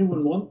 does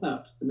anyone want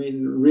that? I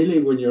mean,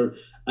 really,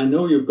 I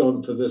know you've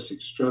gone for this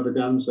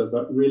extravaganza,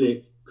 but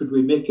really, could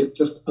we make it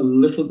just a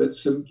little bit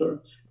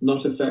simpler,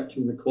 not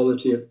affecting the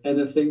quality of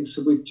anything?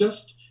 So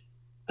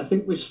I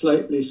think we've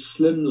slightly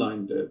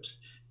streamlined it,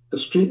 I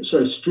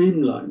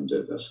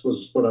suppose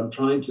is what I'm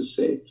trying to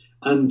say.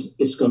 And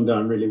it's gone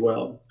down really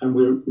well. And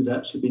we've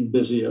actually been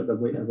busier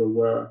than we ever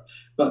were.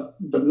 But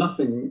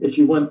nothing, if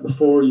you went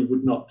before, you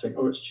would not think,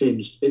 oh, it's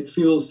changed. It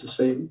feels the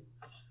same.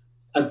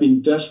 I've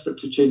been desperate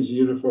to change the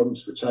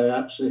uniforms, which I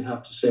actually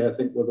have to say I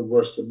think were the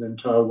worst in the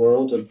entire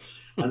world.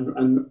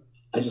 And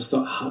I just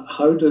thought,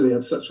 how do they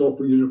have such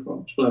awful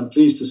uniforms? Well, I'm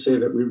pleased to say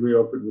that we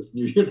reopened with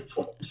new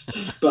uniforms.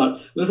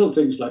 But little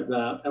things like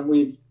that.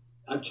 And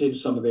I've changed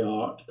some of the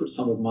art, put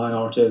some of my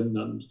art in,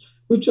 and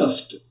we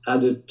just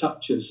added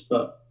touches,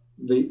 but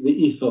the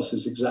ethos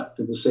is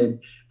exactly the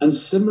same. And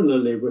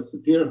similarly with the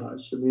Pier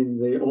House, I mean,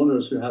 the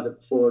owners who had it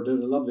before did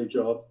a lovely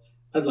job.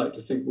 I'd like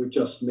to think we've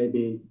just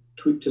maybe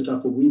tweaked it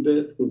up a wee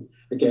bit with,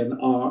 again,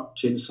 art,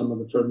 changed some of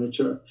the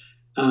furniture,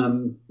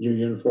 new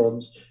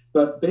uniforms.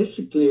 But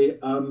basically,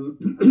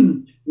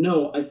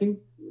 no, I think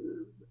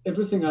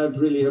everything I've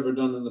really ever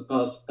done in the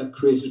past, I've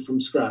created from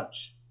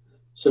scratch.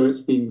 So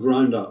it's been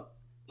ground up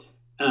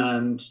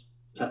and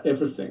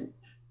everything.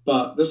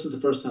 But this is the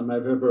first time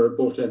I've ever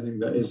bought anything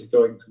that is a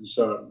going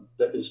concern,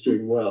 that is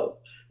doing well.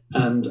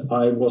 And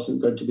I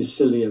wasn't going to be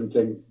silly and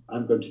think,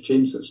 I'm going to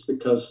change this,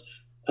 because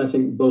I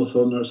think both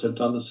owners have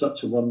done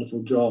such a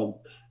wonderful job.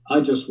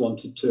 I just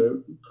wanted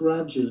to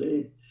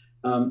gradually.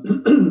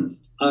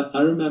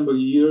 I remember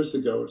years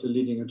ago at the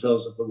Leading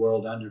Hotels of the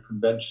World annual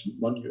convention,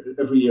 one year,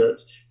 every year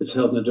it's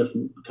held in a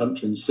different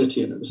country and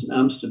city, and it was in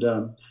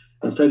Amsterdam.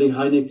 And Freddie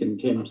Heineken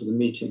came to the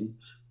meeting,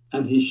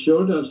 and he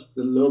showed us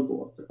the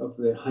logo of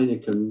the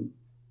Heineken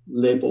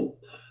label,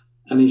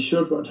 and he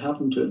showed what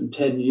happened to it in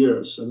 10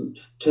 years. And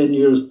 10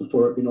 years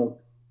before,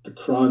 the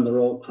crown, the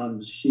Royal Crown,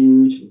 was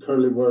huge and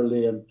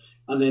curly-whirly. And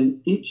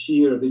then each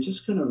year, they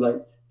just kind of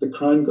like, the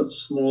crown got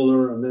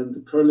smaller, and then the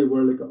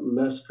curly-whirly got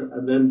less,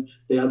 and then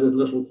they added a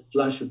little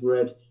flash of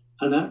red.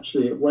 And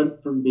actually, it went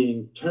from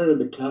being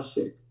terribly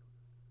classic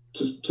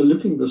to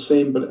looking the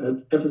same, but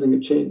everything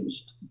had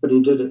changed. But he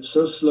did it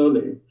so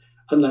slowly.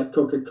 Unlike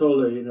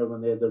Coca-Cola,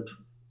 when they had their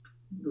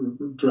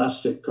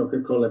drastic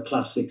Coca-Cola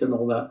Classic and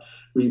all that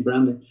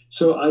rebranding.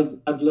 So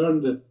I've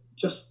learned that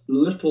just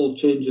little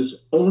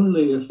changes,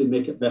 only if they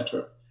make it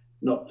better,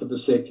 not for the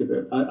sake of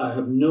it. I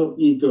have no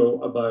ego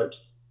about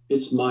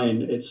it's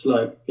mine. It's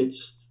like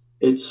it's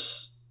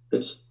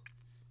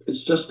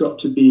just got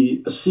to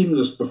be a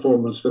seamless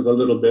performance with a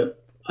little bit.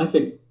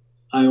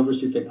 I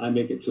obviously think I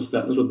make it just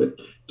that little bit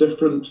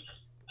different,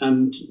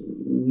 and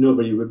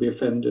nobody would be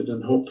offended,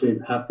 and hopefully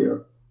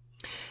happier.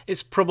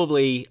 It's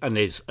probably, and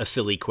is a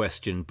silly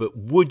question, but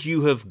would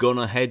you have gone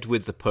ahead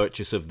with the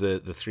purchase of the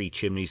Three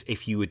Chimneys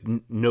if you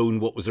had known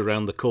what was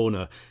around the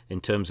corner in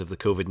terms of the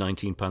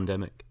COVID-19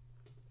 pandemic?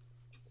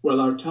 Well,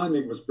 our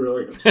timing was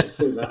brilliant, I'll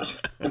say that,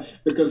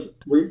 because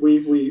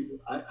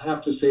I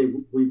have to say,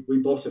 we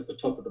bought at the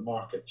top of the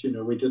market.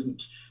 There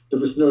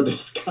was no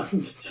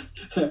discount,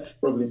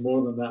 probably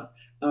more than that.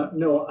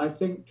 No, I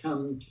think,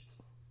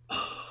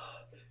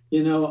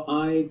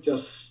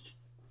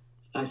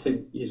 I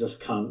think you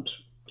just can't.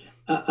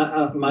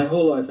 My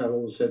whole life, I've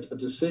always said, a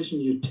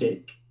decision you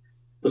take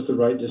was the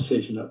right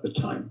decision at the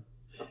time.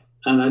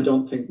 And I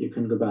don't think you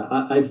can go back.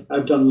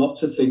 I've done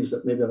lots of things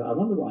that maybe I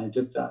wonder why I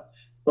did that.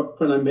 But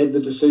when I made the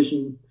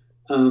decision,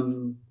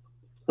 when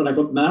I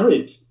got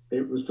married,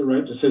 it was the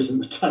right decision.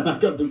 The time I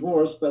got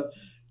divorced, but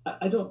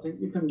I don't think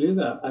you can do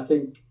that. I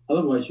think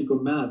otherwise you go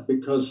mad,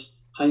 because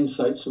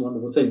hindsight's a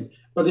wonderful thing.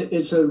 But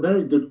it's a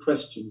very good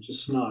question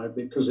just now,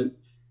 because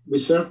we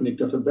certainly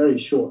got a very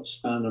short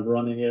span of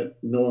running it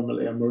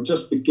normally, and we're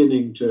just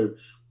beginning to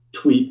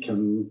tweak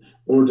and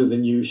order the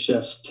new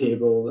chef's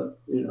table,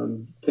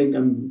 and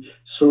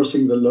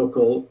sourcing the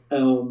local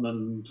elm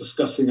and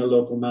discussing a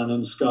local man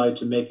and sky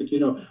to make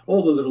it,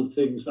 all the little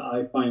things that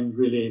I find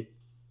really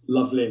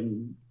lovely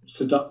and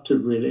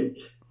seductive,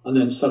 really. And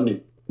then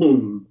suddenly,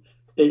 boom,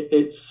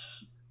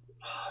 it's,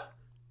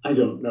 I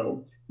don't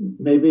know,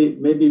 maybe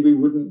we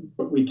wouldn't,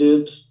 but we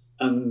did.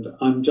 And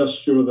I'm just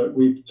sure that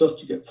we've just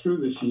to get through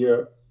this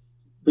year,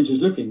 which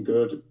is looking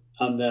good,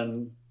 and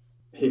then,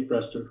 hey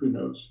presto, who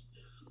knows?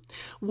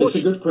 It's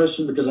a good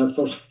question, because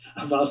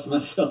I've asked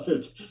myself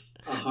it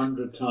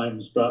 100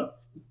 times,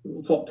 but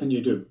what can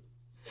you do?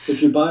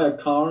 If you buy a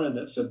car and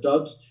it's a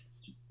dud,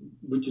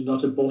 would you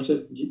not have bought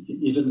it?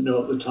 You didn't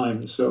know at the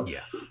time, so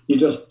yeah.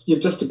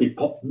 You've just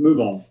to move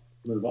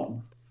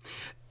on.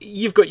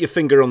 You've got your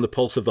finger on the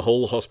pulse of the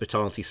whole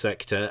hospitality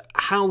sector.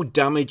 How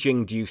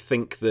damaging do you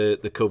think the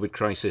COVID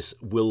crisis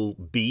will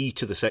be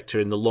to the sector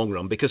in the long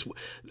run? Because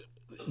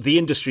the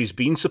industry's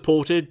been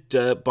supported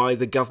by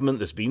the government,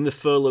 there's been the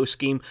furlough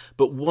scheme,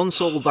 but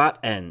once all that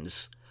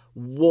ends,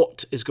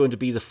 what is going to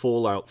be the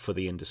fallout for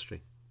the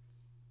industry?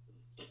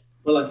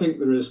 Well, I think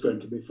there is going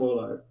to be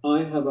fallout.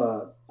 I have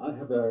a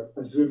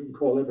Zoom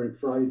call every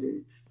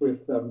Friday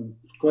with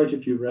quite a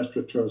few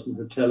restaurateurs and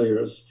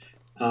hoteliers.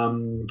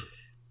 And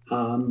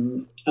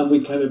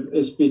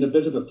it's been a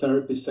bit of a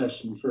therapy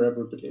session for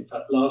everybody. In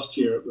fact, last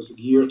year it was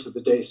a year to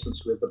the day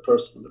since we had the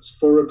first one. It's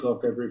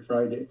 4:00 every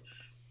Friday.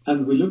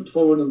 And we looked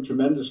forward to them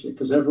tremendously,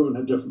 because everyone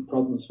had different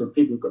problems. For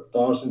people who've got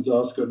bars in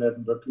Glasgow and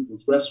Edinburgh, people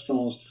with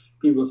restaurants,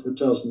 people with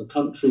hotels in the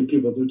country,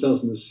 people with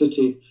hotels in the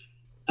city.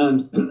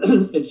 And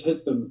it's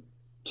hit them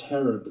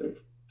terribly.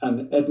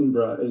 And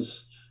Edinburgh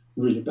is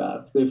really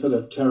bad. They've had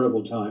a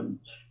terrible time.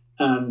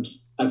 And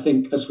I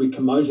think as we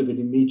come out of it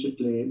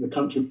immediately, the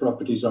country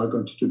properties are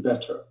going to do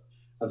better.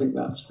 I think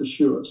that's for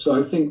sure. So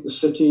I think the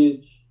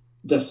city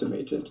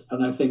decimated,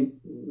 and I think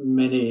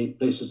many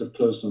places have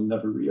closed and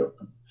never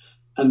reopen.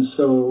 And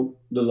so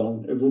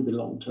it will be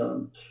long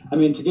term. I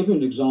mean, to give you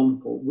an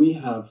example, we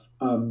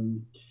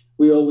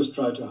always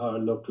try to hire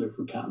locally if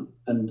we can,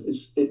 and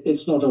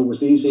it's not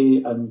always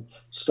easy. And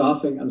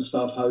staffing and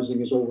staff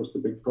housing is always the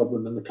big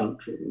problem in the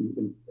country,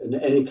 in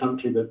any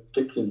country, but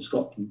particularly in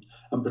Scotland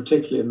and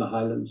particularly in the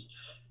Highlands.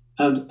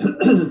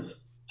 And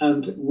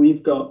and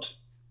we've got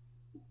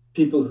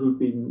people who've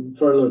been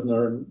furloughed and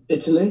are in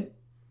Italy,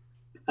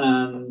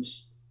 and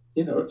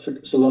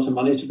it's a lot of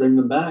money to bring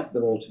them back.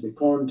 They're all to be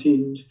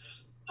quarantined.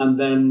 And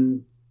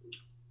then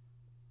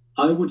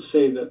I would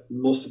say that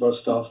most of our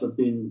staff have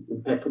been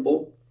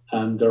impeccable,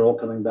 and they're all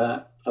coming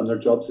back. and their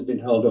jobs have been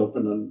held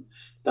open, and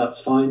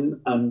that's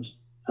fine. And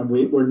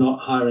we're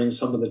not hiring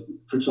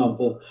for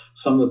example,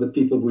 some of the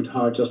people we'd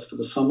hire just for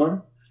the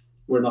summer.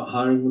 We're not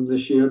hiring them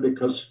this year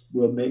because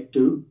we'll make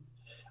do.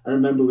 I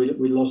remember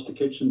we lost a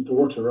kitchen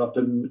porter up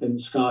in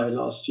Skye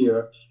last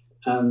year,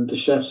 and the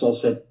chefs all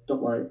said,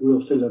 "Don't worry, we'll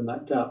fill in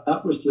that gap."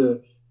 That was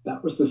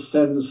the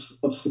sense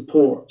of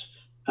support,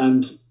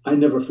 and I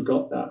never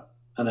forgot that,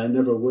 and I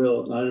never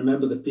will. And I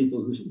remember the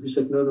people who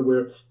said, "No,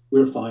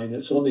 we're fine.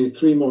 It's only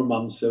 3 more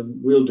months,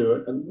 and we'll do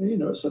it." And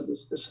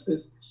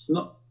it's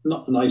not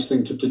a nice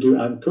thing to do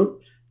and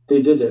cook.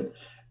 They did it,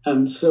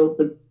 and so.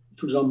 But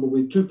for example,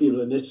 we had 2 people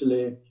in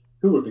Italy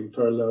who were being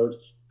furloughed,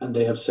 and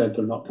they have said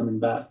they're not coming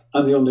back,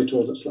 and they only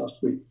told us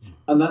last week.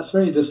 And that's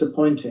very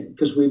disappointing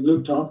because we've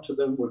looked after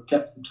them, we've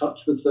kept in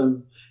touch with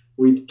them,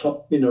 we've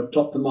topped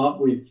them up,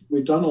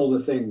 we've done all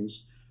the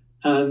things,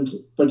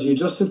 but you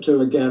just have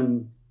to,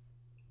 again,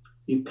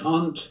 you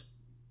can't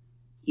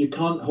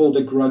hold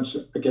a grudge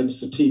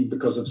against a team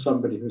because of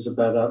somebody who's a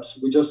bad app. So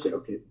we just say,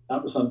 okay,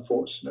 that was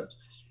unfortunate,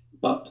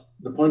 but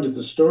the point of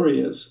the story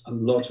is a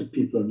lot of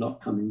people are not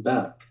coming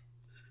back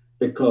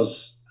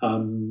because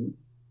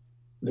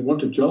they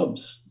wanted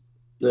jobs.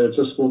 There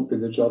just won't be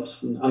the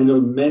jobs. And I know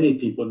many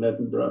people in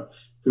Edinburgh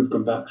who've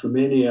gone back to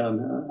Romania,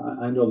 and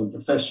I know them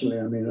professionally.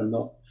 I mean,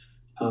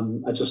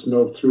 I just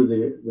know through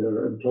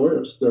their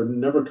employers, they're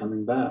never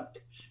coming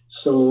back.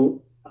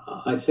 So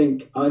I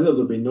think either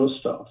there'll be no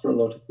staff for a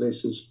lot of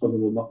places, or there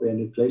will not be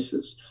any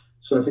places.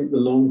 So I think the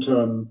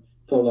long-term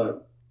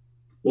fallout,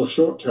 well,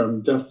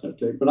 short-term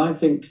definitely, but I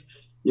think,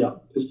 yeah,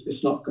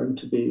 it's not going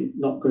to be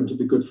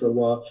good for a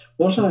while.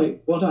 What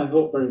I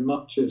hope very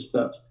much is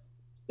that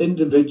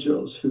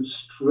individuals who've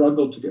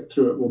struggled to get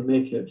through it will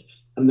make it,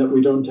 and that we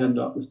don't end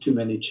up with too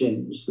many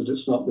chains, that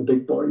it's not the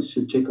big boys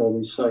who take all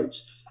these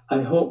sites.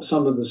 I hope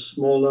some of the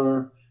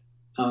smaller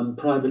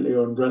privately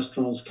owned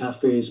restaurants,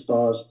 cafes,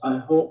 bars, I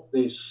hope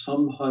they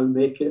somehow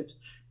make it,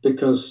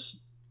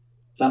 because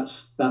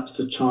that's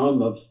the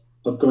charm of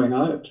going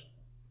out.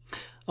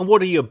 And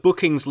what are your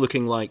bookings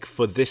looking like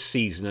for this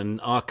season?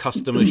 And are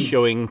customers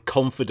showing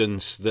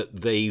confidence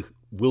that they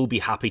will be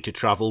happy to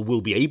travel, will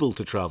be able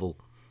to travel?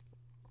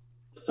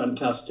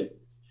 Fantastic.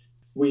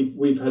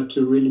 We've had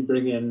to really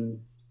bring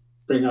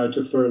out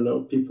a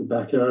furlough, people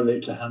back early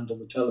to handle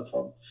the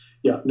telephone.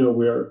 Yeah, no,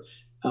 we're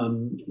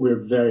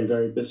very,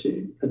 very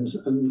busy, and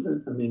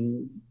I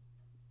mean,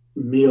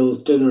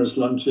 meals, dinners,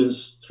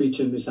 lunches, Three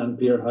Chimneys and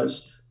Beer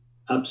House,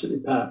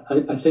 absolutely packed.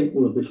 I think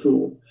we'll be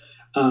full.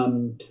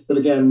 But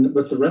again,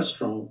 with the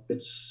restaurant,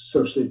 it's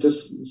socially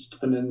distanced,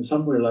 and in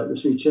somewhere like the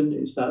Three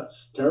Chimneys,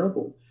 that's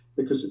terrible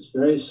because it's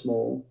very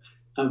small.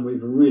 And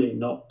we've really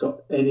not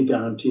got any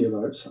guarantee of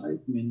outside.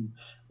 I mean,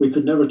 we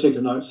could never take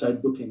an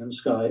outside booking in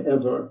Skye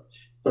ever,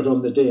 but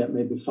on the day it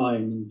may be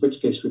fine, in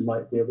which case we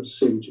might be able to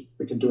see what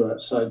we can do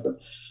outside.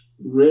 But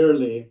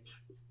rarely,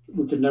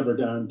 we could never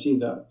guarantee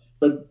that.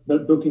 But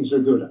bookings are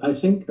good. I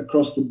think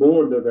across the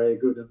board, they're very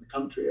good in the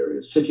country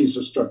areas. Cities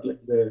are struggling.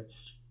 The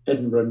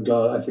Edinburgh and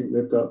Glasgow, I think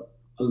they've got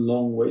a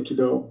long way to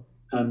go.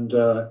 And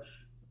I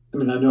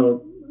mean, I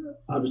know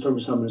I was talking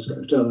to someone who's got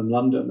a hotel in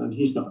London, and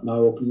he's not now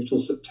opening until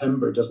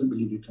September. Doesn't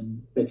believe he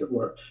can make it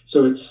work.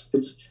 So it's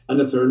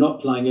and if they're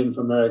not flying in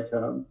from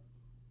America,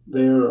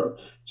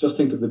 just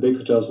think of the big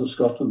hotels in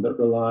Scotland that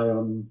rely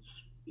on,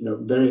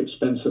 very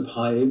expensive,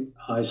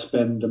 high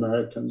spend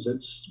Americans.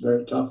 It's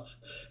very tough.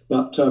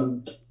 But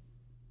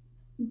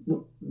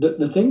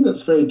the thing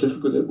that's very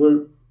difficult,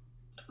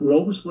 we're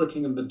always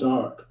working in the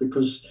dark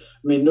because,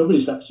 I mean,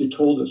 nobody's actually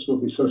told us we'll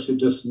be socially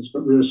distanced,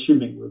 but we're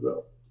assuming we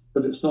will.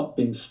 But it's not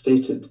being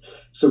stated.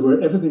 So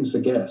everything's a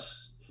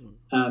guess.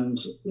 And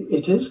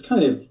it is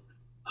kind of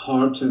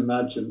hard to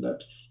imagine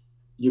that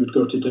you would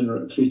go to dinner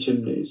at Three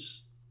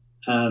Chimneys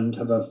and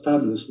have a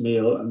fabulous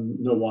meal and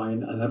no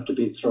wine and have to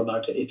be thrown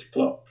out at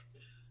 8:00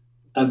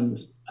 and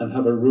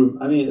have a room.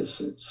 I mean,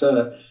 it's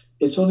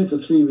only for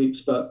 3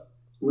 weeks, but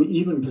we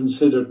even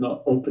considered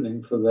not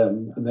opening for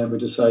them. And then we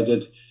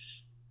decided,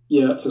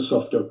 yeah, it's a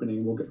soft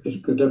opening. We'll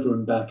get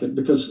everyone back.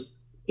 Because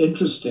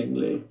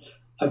interestingly,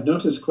 I've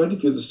noticed quite a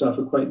few of the staff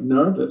are quite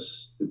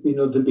nervous.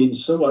 They've been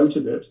so out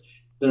of it.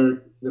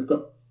 They've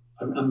got.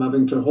 I'm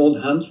having to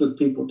hold hands with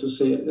people to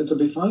say it'll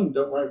be fine.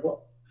 Don't worry.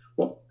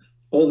 What?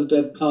 All the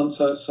dead plants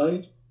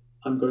outside,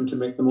 I'm going to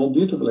make them all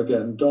beautiful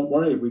again. Don't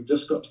worry. We've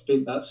just got to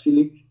paint that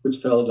ceiling which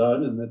fell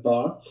down in the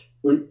bar.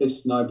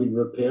 It's now been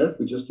repaired.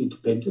 We just need to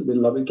paint it. We're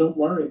lovely. Don't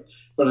worry.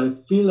 But I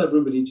feel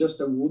everybody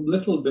just a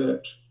little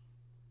bit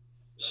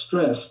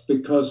stressed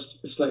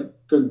because it's like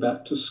going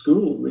back to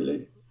school,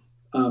 really.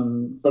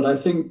 But I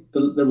think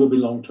there will be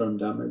long-term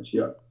damage,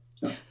 yeah.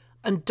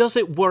 And does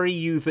it worry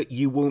you that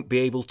you won't be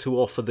able to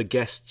offer the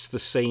guests the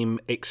same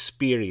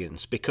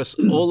experience? Because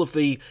all of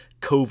the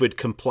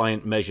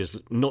COVID-compliant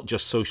measures, not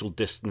just social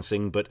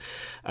distancing, but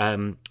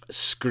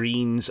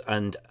screens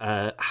and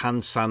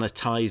hand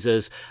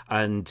sanitizers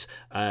and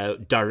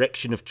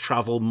direction of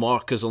travel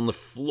markers on the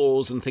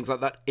floors and things like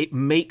that, it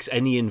makes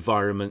any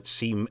environment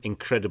seem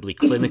incredibly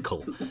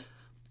clinical.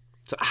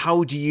 So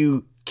how do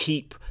you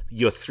keep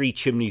your Three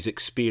Chimneys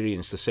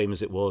experience the same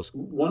as it was?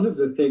 One of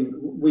the things,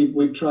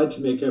 we've tried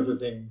to make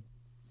everything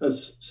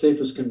as safe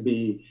as can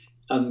be.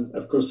 And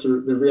of course, the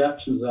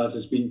reaction to that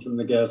has been from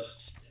the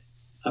guests,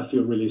 I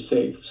feel really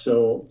safe.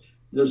 So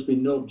there's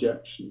been no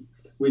objection.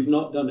 We've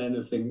not done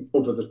anything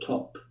over the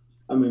top.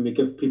 I mean, we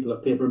give people a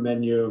paper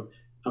menu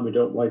and we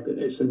don't wipe it.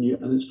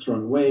 And it's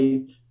thrown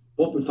away.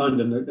 What we found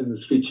in the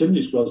Three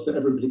Chimneys was that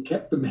everybody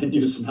kept the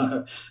menus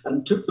now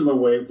and took them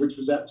away, which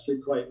was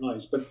actually quite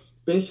nice. But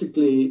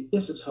basically,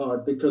 yes, it's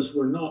hard because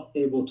we're not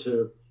able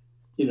to,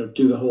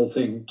 do the whole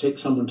thing, take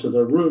someone to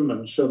their room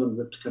and show them, we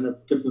have to kind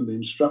of give them the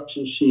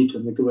instruction sheet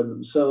and they go in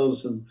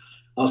themselves and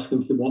ask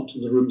them if they want to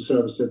the room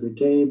service every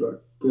day,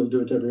 but we'll do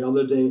it every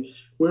other day.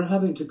 We're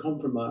having to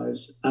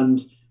compromise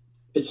and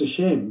it's a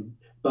shame.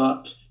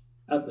 But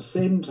at the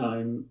same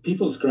time,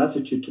 people's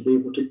gratitude to be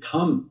able to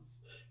come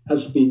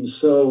has been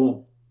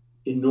so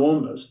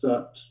enormous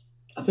that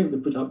I think they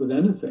put up with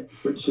anything,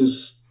 which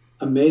is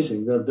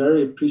amazing. They're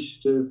very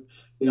appreciative.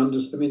 They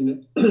understand. I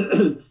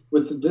mean,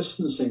 with the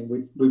distancing,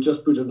 we've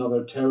just put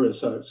another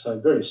terrace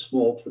outside, very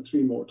small, for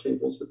 3 more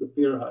tables at the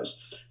beer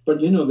house. But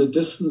the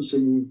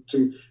distancing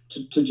to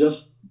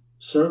just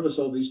service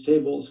all these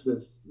tables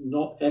with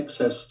not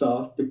excess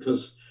staff,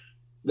 because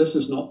this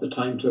is not the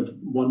time to have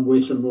one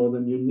waiter more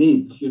than you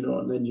need,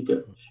 and then you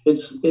get,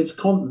 it's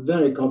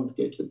very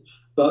complicated.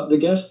 But the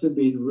guests have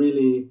been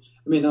really,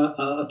 I mean,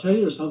 I'll tell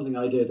you something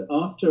I did.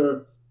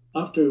 After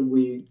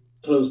we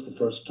closed the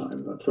first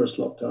time, that first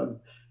lockdown,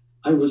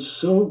 I was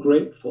so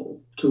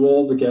grateful to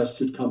all the guests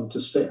who'd come to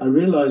stay. I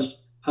realized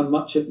how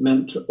much it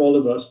meant to all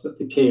of us that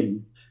they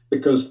came,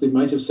 because they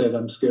might have said,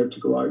 I'm scared to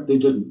go out. They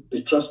didn't.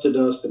 They trusted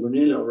us. They were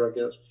nearly all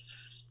regulars.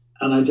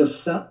 And I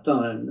just sat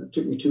down, it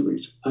took me 2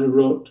 weeks, I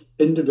wrote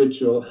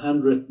individual,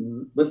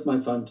 handwritten, with my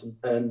fountain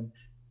pen,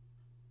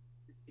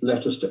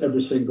 letters to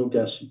every single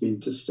who'd been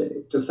to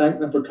stay, to thank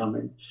them for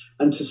coming,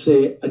 and to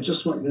say, I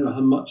just want you to know how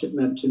much it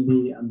meant to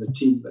me and the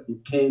team that you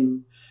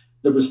came.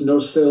 There was no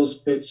sales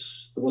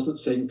pitch. I wasn't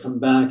saying come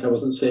back. I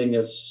wasn't saying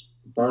it's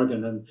a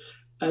bargain. And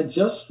I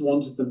just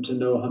wanted them to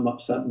know how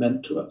much that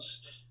meant to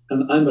us.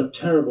 And I'm a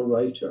terrible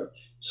writer.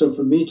 So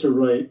for me to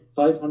write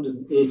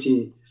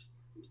 580,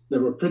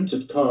 there were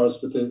printed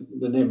cards with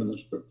the name on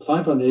it, but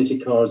 580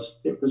 cards,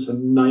 it was a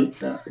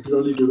nightmare. I could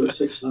only do it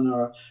 6 in an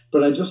hour.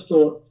 But I just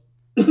thought,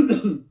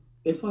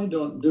 if I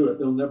don't do it,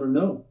 they'll never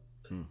know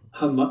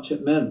how much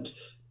it meant.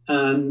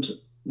 And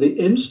the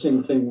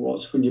interesting thing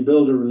was, when you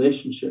build a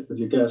relationship with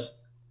your guests,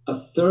 a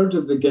third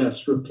of the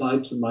guests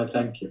replied to my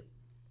thank you.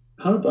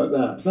 How about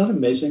that? Isn't that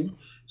amazing?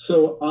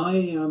 So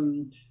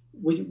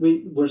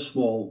we're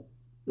small,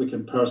 we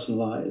can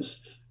personalize,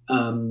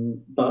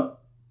 but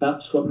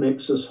that's what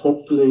makes us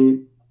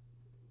hopefully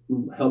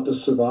help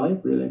us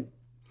survive, really.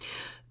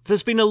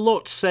 There's been a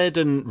lot said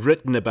and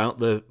written about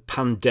the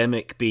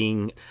pandemic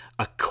being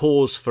a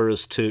cause for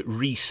us to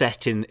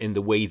reset in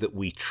the way that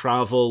we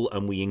travel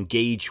and we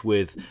engage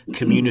with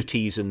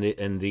communities and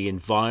the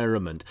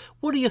environment.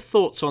 What are your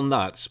thoughts on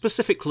that,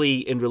 specifically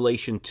in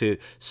relation to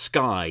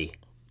Skye?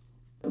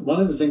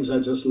 One of the things I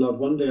just love,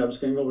 one day I was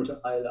going over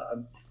to Islay,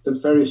 and the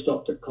ferry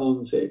stopped at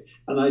Colonsay,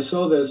 and I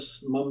saw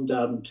this mum,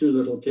 dad, and 2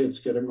 little kids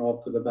getting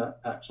off with their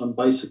backpacks on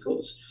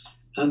bicycles,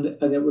 and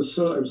it was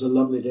a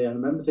lovely day. And I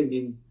remember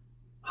thinking,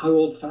 how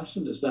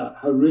old-fashioned is that?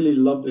 How really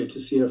lovely to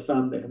see a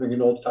family having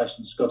an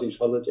old-fashioned Scottish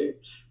holiday.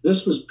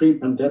 This was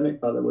pre-pandemic,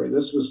 by the way.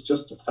 This was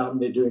just a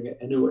family doing it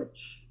anyway.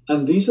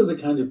 And these are the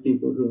kind of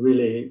people who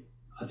really,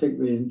 I think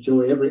they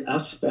enjoy every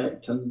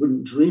aspect and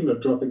wouldn't dream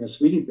of dropping a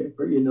sweetie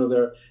paper.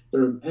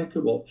 They're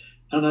impeccable.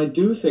 And I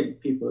do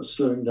think people are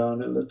slowing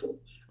down a little.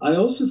 I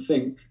also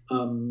think,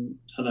 and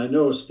I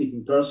know,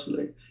 speaking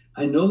personally,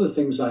 I know the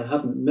things I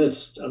haven't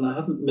missed, and I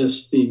haven't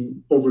missed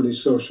being overly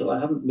social. I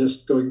haven't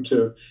missed going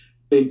to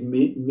big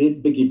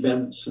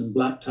events and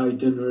black tie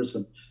dinners,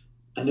 and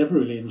I never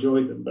really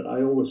enjoyed them, but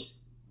I always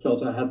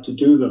felt I had to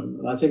do them.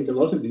 And I think a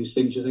lot of these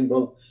things you think,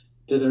 well,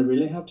 did I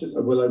really have to,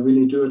 or will I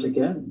really do it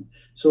again?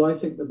 So I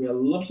think there'll be a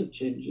lot of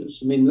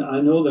changes. I mean,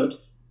 I know that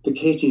the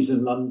Katie's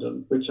in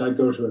London, which I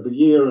go to every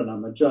year and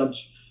I'm a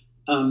judge,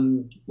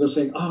 they're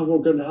saying, we're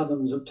going to have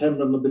them in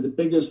September and they'll be the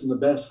biggest and the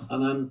best.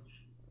 And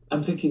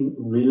I'm thinking,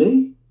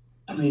 really?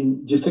 I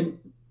mean, do you think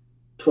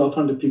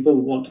 1,200 people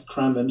want to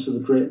cram into the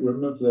great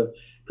room of the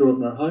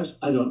Grosvenor House?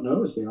 I don't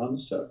know is the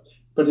answer.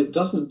 But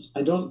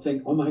I don't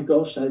think, oh my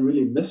gosh, I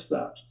really miss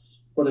that.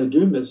 What I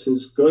do miss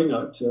is going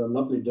out to a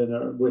lovely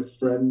dinner with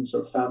friends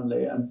or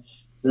family and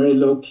very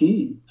low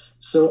key.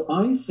 So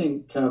I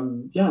think,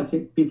 I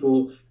think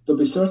there'll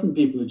be certain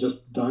people who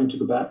just dying to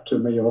go back to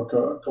Mallorca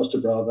or Costa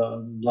Brava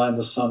and lie in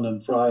the sun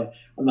and fry,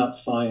 and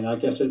that's fine, I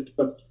get it.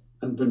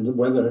 And when the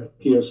weather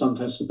here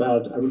sometimes is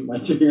bad, I wouldn't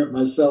mind doing it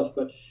myself.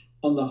 But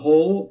on the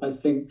whole, I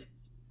think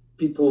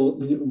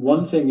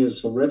one thing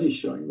is already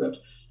showing that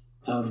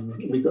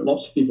we've got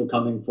lots of people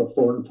coming for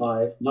 4 and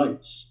 5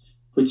 nights,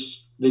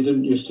 which they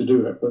didn't used to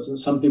do. It wasn't.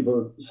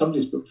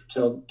 Somebody's booked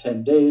for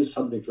 10 days,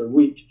 somebody for a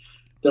week.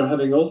 They're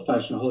having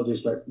old-fashioned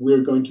holidays like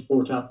we're going to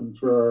Port Appen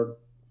for our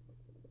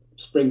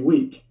spring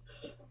week,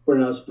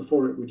 whereas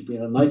before it would have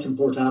been a night in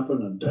Port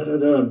Happen and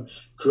and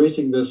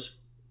creating this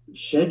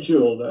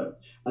schedule.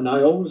 And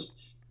I always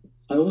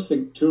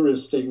think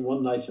tourists staying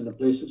one night in a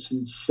place, it's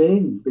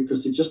insane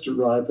because they just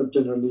arrive, have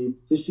dinner, leave,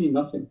 they see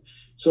nothing.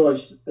 So I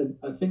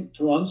think,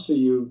 to answer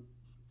you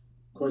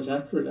quite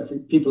accurately, I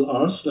think people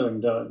are slowing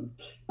down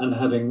and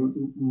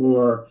having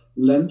more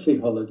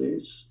lengthy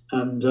holidays.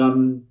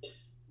 And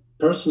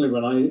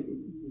personally,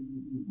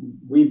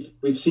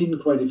 we've seen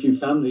quite a few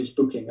families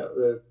booking at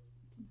the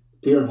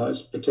Pier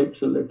House,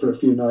 particularly for a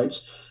few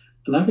nights,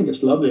 and I think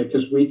it's lovely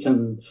because we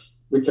can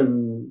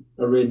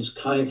arrange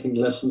kayaking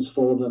lessons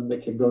for them.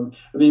 They can go.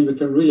 I mean, we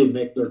can really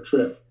make their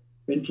trip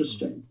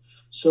interesting.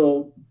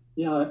 So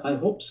yeah, I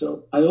hope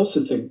so. I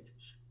also think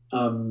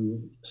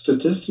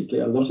statistically,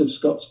 a lot of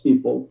Scots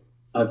people,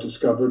 I've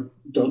discovered,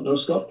 don't know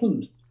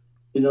Scotland.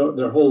 You know,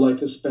 their whole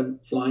life is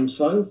spent flying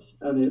south,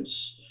 and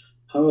it's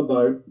how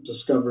about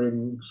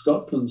discovering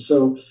Scotland?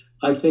 So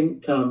I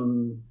think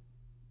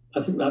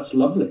that's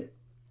lovely.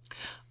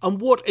 And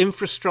what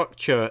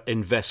infrastructure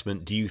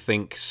investment do you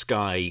think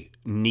Skye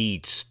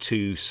needs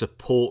to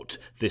support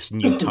this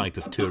new type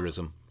of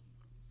tourism?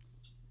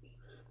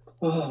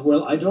 Oh,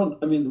 well, I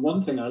mean, the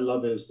one thing I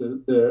love is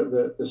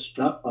the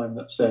strapline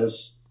that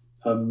says,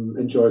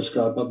 enjoy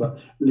Skye, but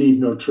leave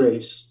no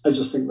trace. I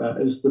just think that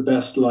is the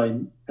best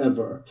line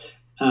ever.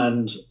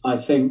 And I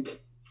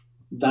think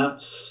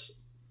that's,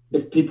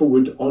 if people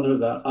would honour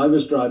that. I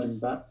was driving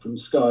back from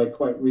Skye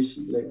quite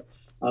recently,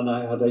 and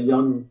I had a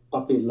young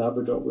puppy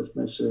Labrador with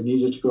me, so I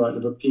needed to go out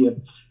of a pee.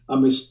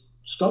 And we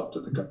stopped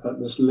at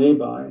this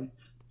lay-by,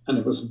 and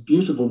it was a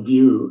beautiful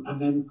view.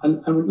 And then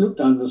I would look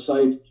down the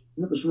side,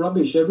 and it was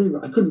rubbish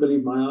everywhere. I couldn't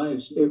believe my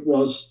eyes. It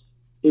was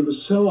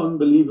so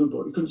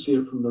unbelievable. You couldn't see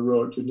it from the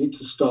road. You need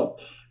to stop.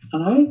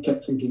 And I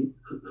kept thinking,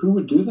 who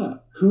would do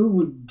that? Who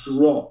would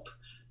drop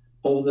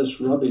all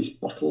this rubbish,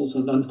 bottles,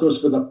 and of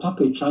course with a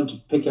puppy trying to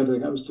pick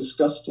everything? That was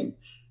disgusting.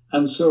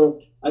 And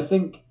so I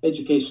think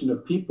education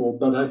of people,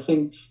 but I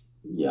think,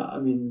 yeah, I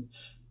mean,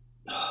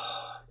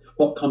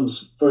 what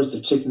comes first,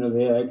 the chicken or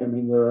the egg? I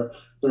mean, there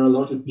are a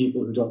lot of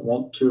people who don't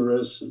want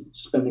tourists and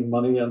spending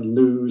money and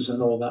lose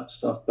and all that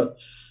stuff, but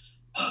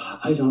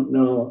I don't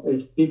know.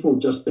 If people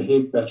just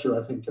behave better,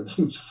 I think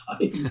everything's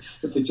fine,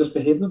 if they just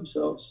behave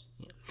themselves.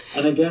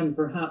 And again,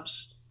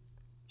 perhaps,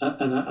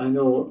 and I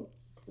know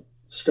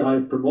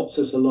Skye promotes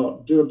this a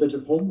lot, do a bit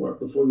of homework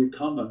before you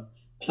come and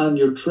plan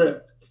your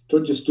trip.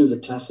 Don't just do the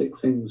classic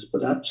things,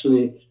 but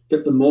actually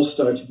get the most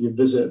out of your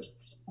visit.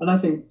 And I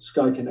think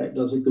Skye Connect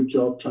does a good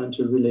job trying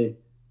to really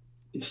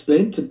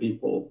explain to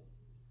people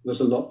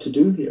there's a lot to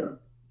do here.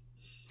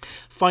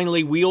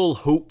 Finally, we all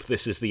hope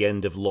this is the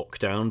end of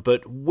lockdown,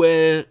 but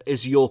where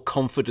is your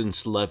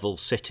confidence level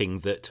sitting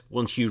that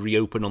once you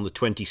reopen on the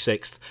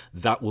 26th,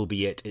 that will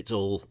be it? It's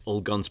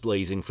all guns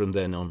blazing from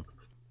then on.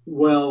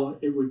 Well,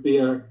 it would be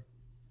a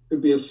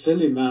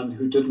silly man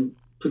who didn't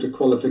put a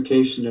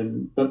qualification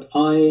in. But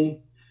I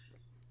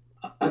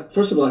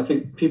first of all, I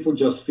think people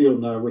just feel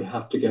now we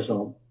have to get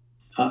on.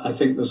 I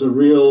think there's a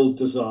real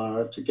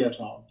desire to get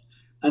on.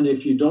 And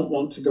if you don't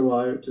want to go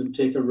out and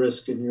take a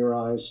risk in your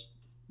eyes,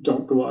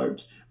 don't go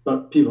out.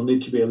 But people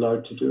need to be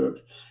allowed to do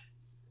it.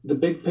 The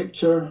big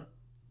picture,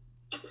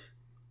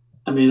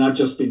 I mean, I've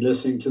just been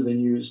listening to the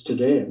news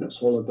today, and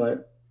it's all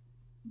about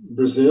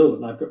Brazil.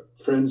 And I've got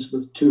friends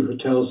with 2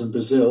 hotels in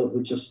Brazil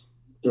who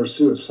they're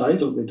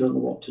suicidal. They don't know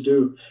what to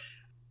do.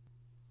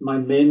 My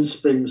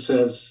mainspring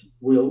says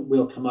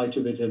we'll come out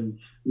of it in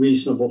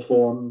reasonable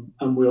form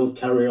and we'll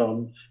carry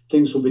on.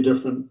 Things will be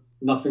different.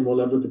 Nothing will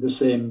ever be the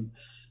same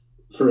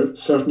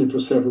certainly for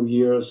several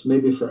years,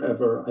 maybe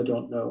forever. I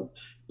don't know.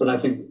 But I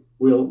think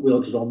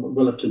we'll get on.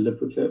 We'll have to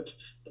live with it.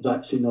 The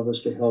vaccine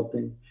obviously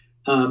helping.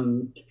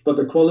 But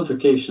the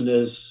qualification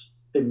is,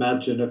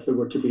 imagine if there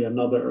were to be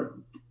another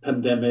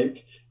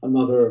pandemic,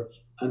 another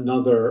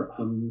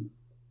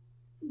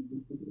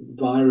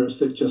virus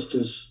that just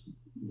is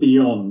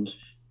beyond.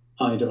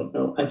 I don't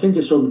know. I think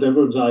it's opened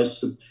everyone's eyes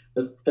to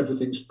that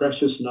everything's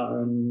precious now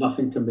and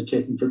nothing can be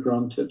taken for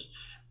granted.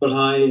 But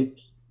I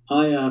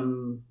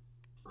am,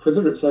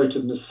 whether it's out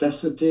of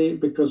necessity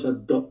because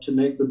I've got to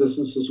make the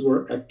businesses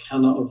work, I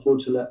cannot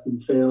afford to let them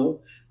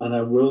fail, and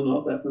I will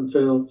not let them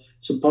fail.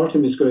 So part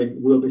of me is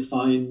going, we'll be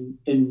fine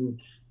in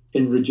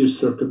reduced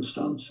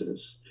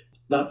circumstances.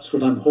 That's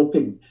what I'm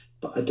hoping,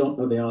 but I don't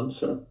know the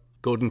answer.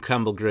 Gordon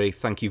Campbell-Gray,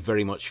 thank you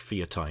very much for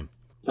your time.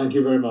 Thank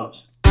you very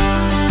much.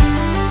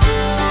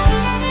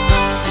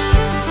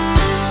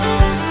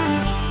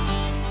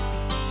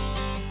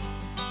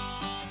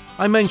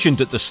 I mentioned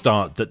at the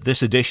start that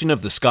this edition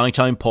of the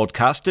Skytime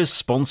podcast is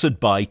sponsored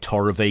by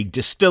Torrevig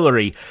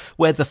Distillery,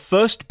 where the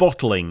first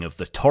bottling of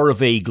the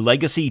Torrevig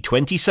Legacy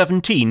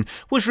 2017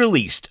 was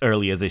released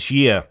earlier this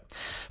year.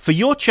 For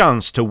your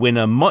chance to win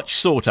a much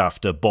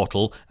sought-after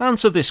bottle,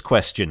 answer this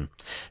question.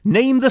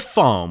 Name the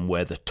farm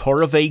where the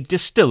Torrevig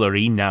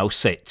Distillery now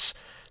sits.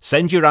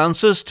 Send your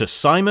answers to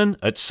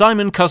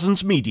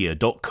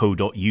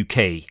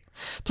simon@simoncousinsmedia.co.uk.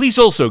 Please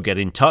also get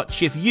in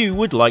touch if you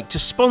would like to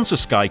sponsor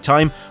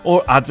Skytime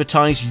or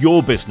advertise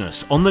your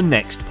business on the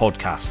next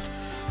podcast.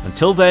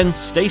 Until then,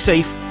 stay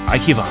safe.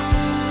 Aikiva.